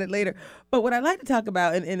talk about it later. But what I'd like to talk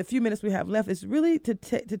about in the few minutes we have left is really to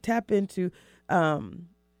tap into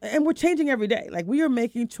and we're changing every day. Like we are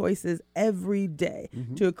making choices every day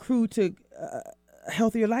to accrue to a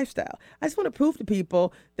healthier lifestyle. I just want to prove to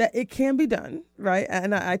people that it can be done, right?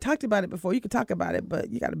 And I talked about it before. You can talk about it,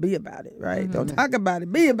 but you got to be about it, right? Don't talk about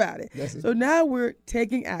it, be about it. So now we're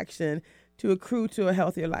taking action to accrue to a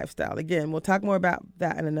healthier lifestyle. Again, we'll talk more about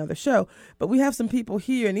that in another show. But we have some people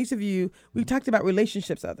here, and each of you, we talked about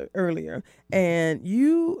relationships earlier, and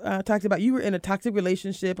you talked about you were in a toxic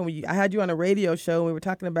relationship, and I had you on a radio show, and we were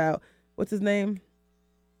talking about, what's his name?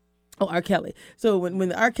 Oh, R. Kelly. So when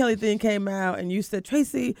the R. Kelly thing came out and you said,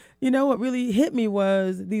 Tracy, what really hit me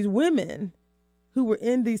was these women who were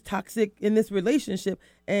in this relationship.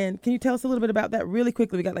 And can you tell us a little bit about that really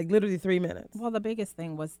quickly? We got like literally 3 minutes. Well, the biggest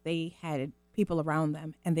thing was they had people around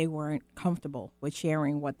them, and they weren't comfortable with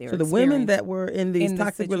sharing what they were. So the women that were in these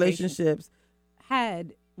toxic relationships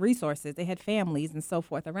had resources, they had families and so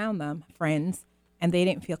forth around them, friends, and they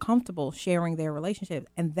didn't feel comfortable sharing their relationship.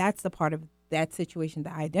 And that's the part of that situation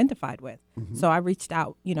that I identified with. Mm-hmm. So I reached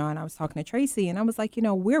out, and I was talking to Tracy, and I was like,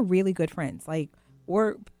 we're really good friends. Like,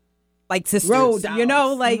 we're like sisters, road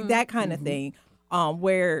dogs. like that kind of thing,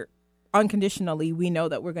 where unconditionally we know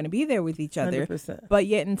that we're going to be there with each other. 100%. But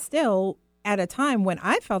yet and still, at a time when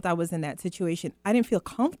I felt I was in that situation, I didn't feel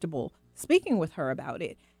comfortable speaking with her about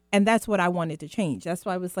it. And that's what I wanted to change. That's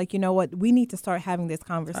why I was like, you know what? We need to start having this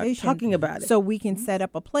conversation. Talking about it. So we can set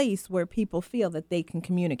up a place where people feel that they can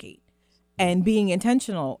communicate and being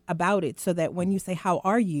intentional about it, so that when you say, how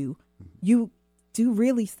are you, you do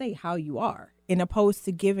really say how you are, in opposed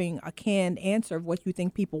to giving a canned answer of what you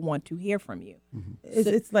think people want to hear from you.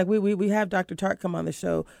 It's like we have Dr. Tart come on the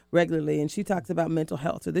show regularly, and she talks about mental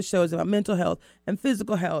health. So this show is about mental health and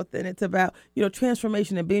physical health, and it's about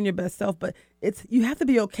transformation and being your best self. But you have to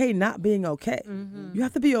be okay not being okay. You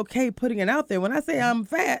have to be okay putting it out there. When I say I'm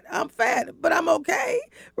fat, but I'm okay,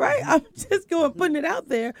 right? I'm just putting it out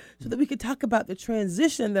there so that we can talk about the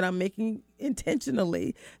transition that I'm making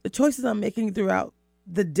intentionally, the choices I'm making throughout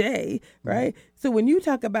the day, right? So when you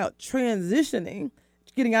talk about transitioning,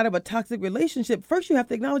 getting out of a toxic relationship, first you have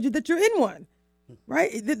to acknowledge that you're in one,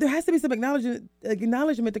 right? There has to be some acknowledgement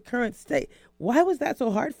the current state. Why was that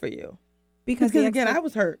so hard for you? Because again, I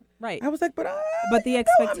was hurt. Right. I was like, but the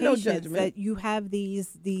expectations that you have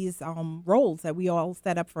these roles that we all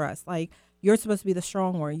set up for us, like, you're supposed to be the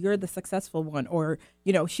strong one, you're the successful one, or,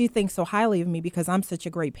 she thinks so highly of me because I'm such a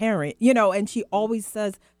great parent, and she always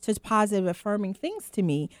says such positive, affirming things to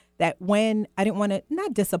me that when I didn't want to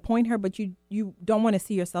not disappoint her, but you don't want to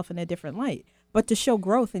see yourself in a different light, but to show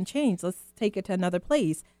growth and change. Let's take it to another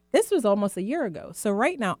place. This was almost a year ago. So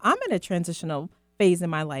right now I'm in a transitional phase in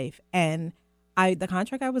my life, and the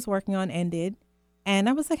contract I was working on ended. And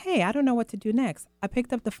I was like, hey, I don't know what to do next. I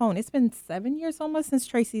picked up the phone. It's been 7 years almost since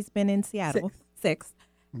Tracy's been in Seattle. Six.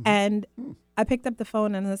 And I picked up the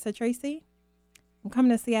phone and I said, Tracy, I'm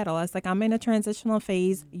coming to Seattle. I was like, I'm in a transitional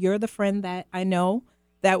phase. You're the friend that I know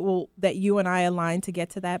that you and I align to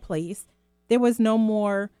get to that place. There was no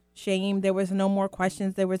more shame. There was no more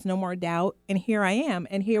questions. There was no more doubt. And here I am.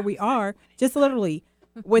 And here we are, just literally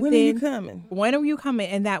within. When are you coming? When are you coming?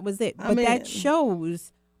 And that was it. But that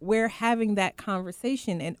shows where having that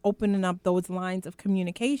conversation and opening up those lines of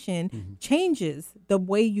communication changes the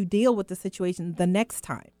way you deal with the situation the next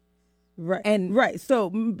time. Right. And right. So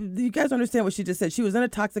you guys understand what she just said. She was in a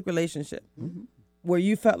toxic relationship where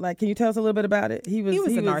you felt like, can you tell us a little bit about it? He was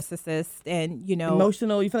a narcissist, and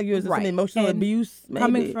emotional. You felt like you was some emotional abuse. Maybe.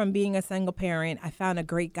 Coming from being a single parent, I found a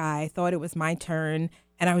great guy. I thought it was my turn,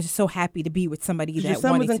 and I was just so happy to be with somebody that your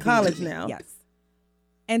son wanted was in to college be now. Yes.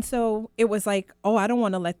 And so it was like, oh, I don't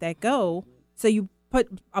want to let that go. So you put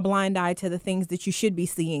a blind eye to the things that you should be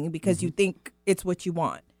seeing because you think it's what you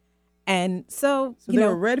want. And so there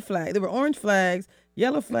were red flags. There were orange flags,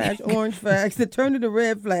 yellow flags, orange flags that turned into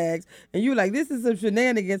red flags. And you were like, this is some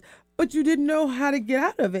shenanigans. But you didn't know how to get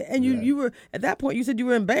out of it. And you were, at that point, you said you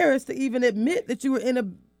were embarrassed to even admit that you were in a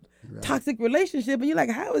toxic relationship. And you're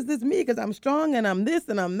like, how is this me? Because I'm strong and I'm this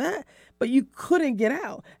and I'm that. But you couldn't get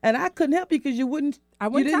out. And I couldn't help you because you wouldn't. I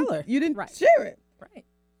wouldn't tell her. You didn't share it. Right.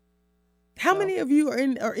 How many of you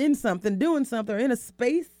are in something, doing something, or in a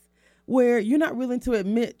space where you're not willing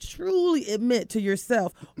to truly admit to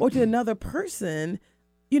yourself or to another person,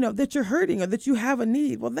 that you're hurting or that you have a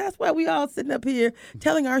need? Well, that's why we all sitting up here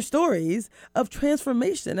telling our stories of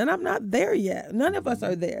transformation. And I'm not there yet. None of us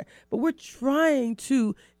are there. But we're trying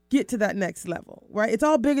to get to that next level, right? It's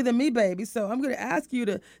all bigger than me, baby. So I'm going to ask you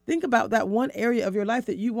to think about that one area of your life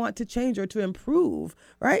that you want to change or to improve,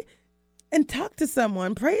 right? And talk to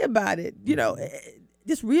someone, pray about it.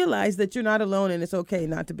 Just realize that you're not alone and it's okay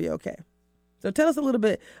not to be okay. So tell us a little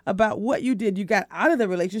bit about what you did. You got out of the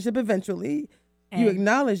relationship eventually. You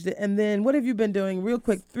acknowledged it. And then what have you been doing real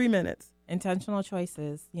quick, 3 minutes? Intentional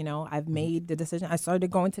choices. I've made the decision. I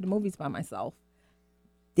started going to the movies by myself.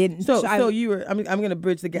 So you were, I'm going to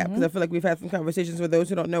bridge the gap because I feel like we've had some conversations with those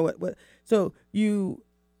who don't know what. So you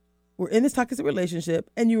were in this toxic relationship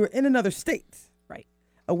and you were in another state. Right.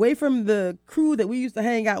 Away from the crew that we used to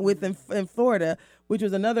hang out with in Florida, which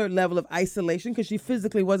was another level of isolation because she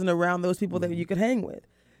physically wasn't around those people that you could hang with.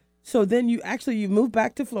 So then you moved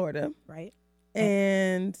back to Florida. Right.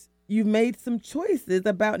 And you made some choices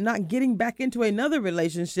about not getting back into another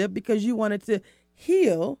relationship because you wanted to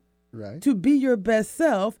heal. Right. To be your best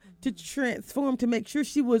self, to transform, to make sure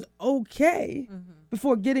she was okay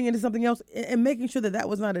before getting into something else and making sure that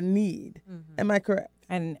was not a need. Am I correct?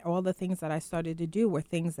 And all the things that I started to do were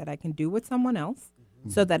things that I can do with someone else,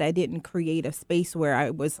 so that I didn't create a space where I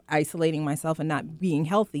was isolating myself and not being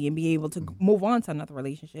healthy and be able to move on to another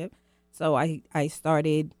relationship. So I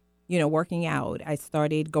started, working out. I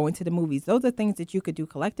started going to the movies. Those are things that you could do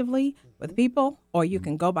collectively with people, or you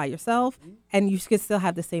can go by yourself and you could still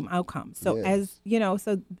have the same outcome. So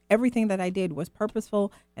so everything that I did was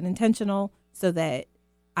purposeful and intentional so that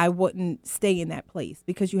I wouldn't stay in that place,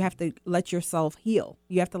 because you have to let yourself heal.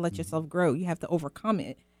 You have to let yourself grow. You have to overcome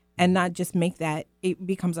it. And not just make that it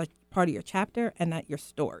becomes a part of your chapter and not your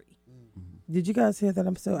story. Did you guys hear that?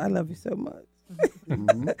 I love you so much.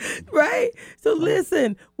 Right? So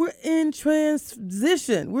listen, we're in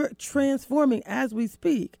transition. We're transforming as we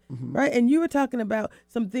speak. Right? And you were talking about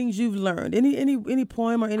some things you've learned. Any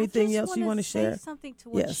poem or anything else you want to share? Something to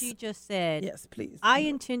what she just said. Yes, please. I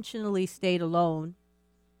intentionally stayed alone.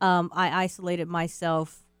 I isolated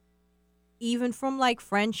myself. Even from like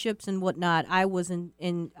friendships and whatnot, I was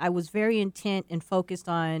I was very intent and focused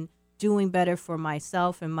on doing better for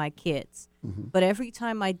myself and my kids. But every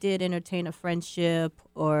time I did entertain a friendship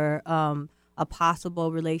or a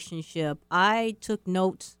possible relationship, I took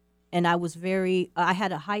notes, and I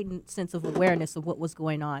had a heightened sense of awareness of what was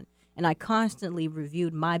going on. And I constantly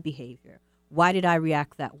reviewed my behavior. Why did I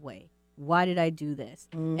react that way? Why did I do this?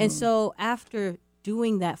 And so after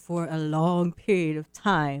doing that for a long period of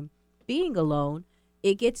time, being alone,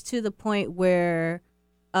 it gets to the point where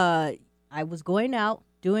I was going out,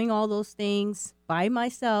 doing all those things by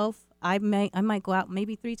myself. I might go out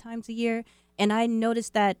maybe 3 times a year, and I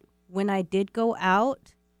noticed that when I did go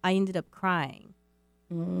out, I ended up crying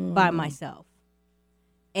by myself.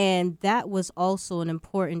 And that was also an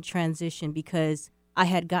important transition, because I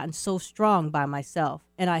had gotten so strong by myself,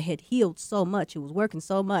 and I had healed so much. It was working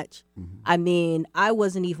so much. I mean, I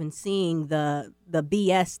wasn't even seeing the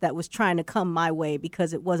BS that was trying to come my way,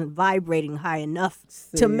 because it wasn't vibrating high enough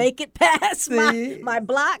to make it past my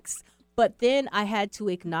blocks. But then I had to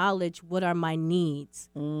acknowledge, what are my needs?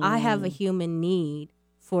 I have a human need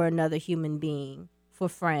for another human being, for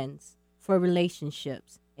friends, for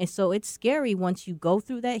relationships. And so it's scary once you go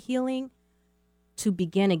through that healing to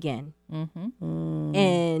begin again,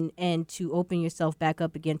 and to open yourself back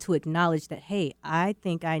up again, to acknowledge that, hey, I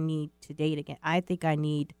think I need to date again. I think I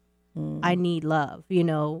need love,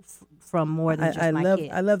 from more than just my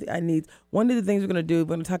kids. I love the I needs. One of the things we're going to do, we're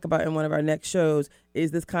going to talk about in one of our next shows,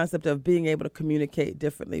 is this concept of being able to communicate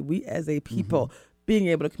differently. We as a people being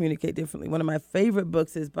able to communicate differently. One of my favorite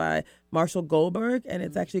books is by Marshall Goldberg, and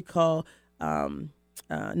it's actually called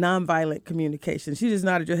Nonviolent Communication. She just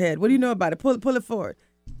nodded your head. What do you know about it? Pull it forward.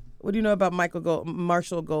 What do you know about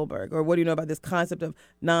Marshall Goldberg? Or what do you know about this concept of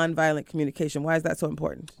nonviolent communication? Why is that so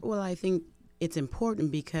important? Well, I think it's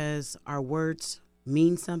important because our words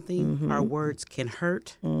mean something. Our words can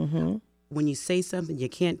hurt. When you say something, you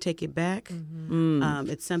can't take it back.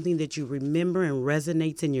 It's something that you remember and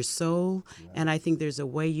resonates in your soul. And I think there's a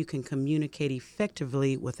way you can communicate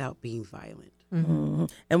effectively without being violent.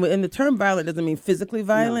 And the term violent doesn't mean physically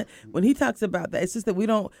violent. No. When he talks about that, it's just that we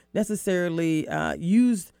don't necessarily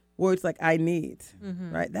use words like "I need,"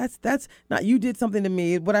 right? That's not you did something to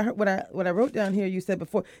me. What I wrote down here, you said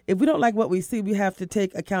before, if we don't like what we see, we have to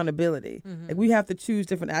take accountability. Like we have to choose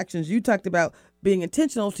different actions. You talked about being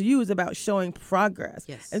intentional. To you is about showing progress.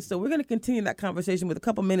 Yes. And so we're going to continue that conversation with a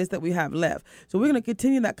couple minutes that we have left. So we're going to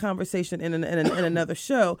continue that conversation in another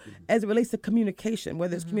show as it relates to communication,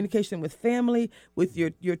 whether it's communication with family, with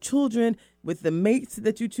your children, with the mates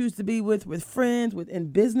that you choose to be with friends,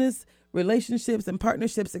 in business relationships and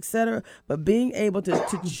partnerships, etc. But being able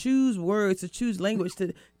to choose words, to choose language,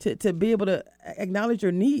 to be able to acknowledge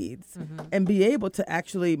your needs and be able to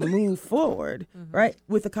actually move forward, right,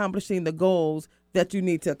 with accomplishing the goals that you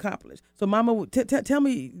need to accomplish. So, Mama, tell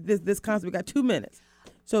me this concept. We got 2 minutes.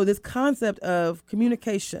 So this concept of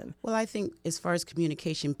communication. Well, I think as far as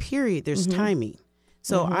communication, period, there's timing.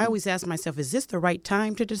 So I always ask myself, is this the right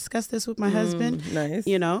time to discuss this with my husband? Nice.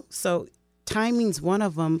 So timing's one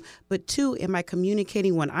of them. But 2, am I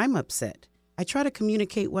communicating when I'm upset? I try to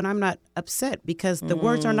communicate when I'm not upset because the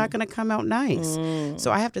words are not going to come out nice.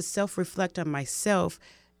 So I have to self-reflect on myself.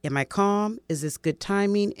 Am I calm? Is this good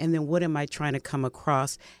timing? And then what am I trying to come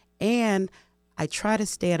across? And I try to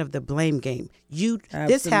stay out of the blame game.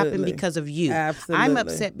 This happened because of you. Absolutely. I'm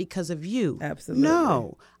upset because of you. Absolutely.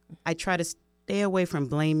 No. I try to stay away from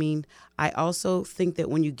blaming. I also think that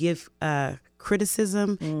when you give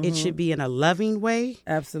criticism, it should be in a loving way.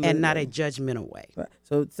 Absolutely. And not a judgmental way. Right.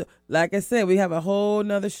 So like I said, we have a whole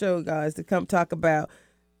nother show, guys, to come talk about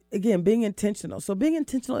again, being intentional. So being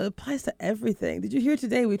intentional, it applies to everything. Did you hear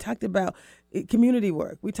today we talked about community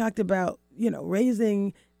work? We talked about,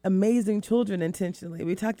 raising amazing children intentionally.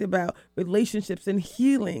 We talked about relationships and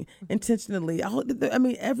healing intentionally.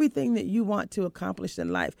 Everything that you want to accomplish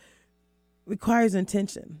in life requires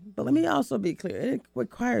intention. But let me also be clear, it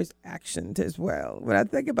requires action as well. When I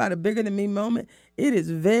think about a bigger than me moment, it is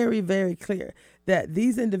very, very clear that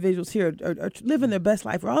these individuals here are living their best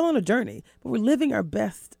life. We're all on a journey, but we're living our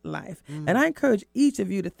best life. And I encourage each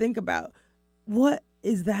of you to think about, what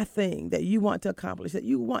is that thing that you want to accomplish, that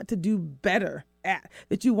you want to do better at,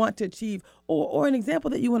 that you want to achieve, or an example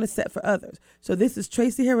that you want to set for others. So this is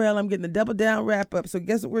Tracy Harrell. I'm getting the Double Down wrap up. So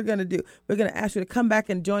guess what we're going to do? We're going to ask you to come back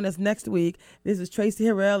and join us next week. This is Tracy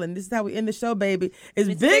Harrell, and this is how we end the show, baby. It's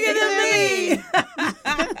bigger than me.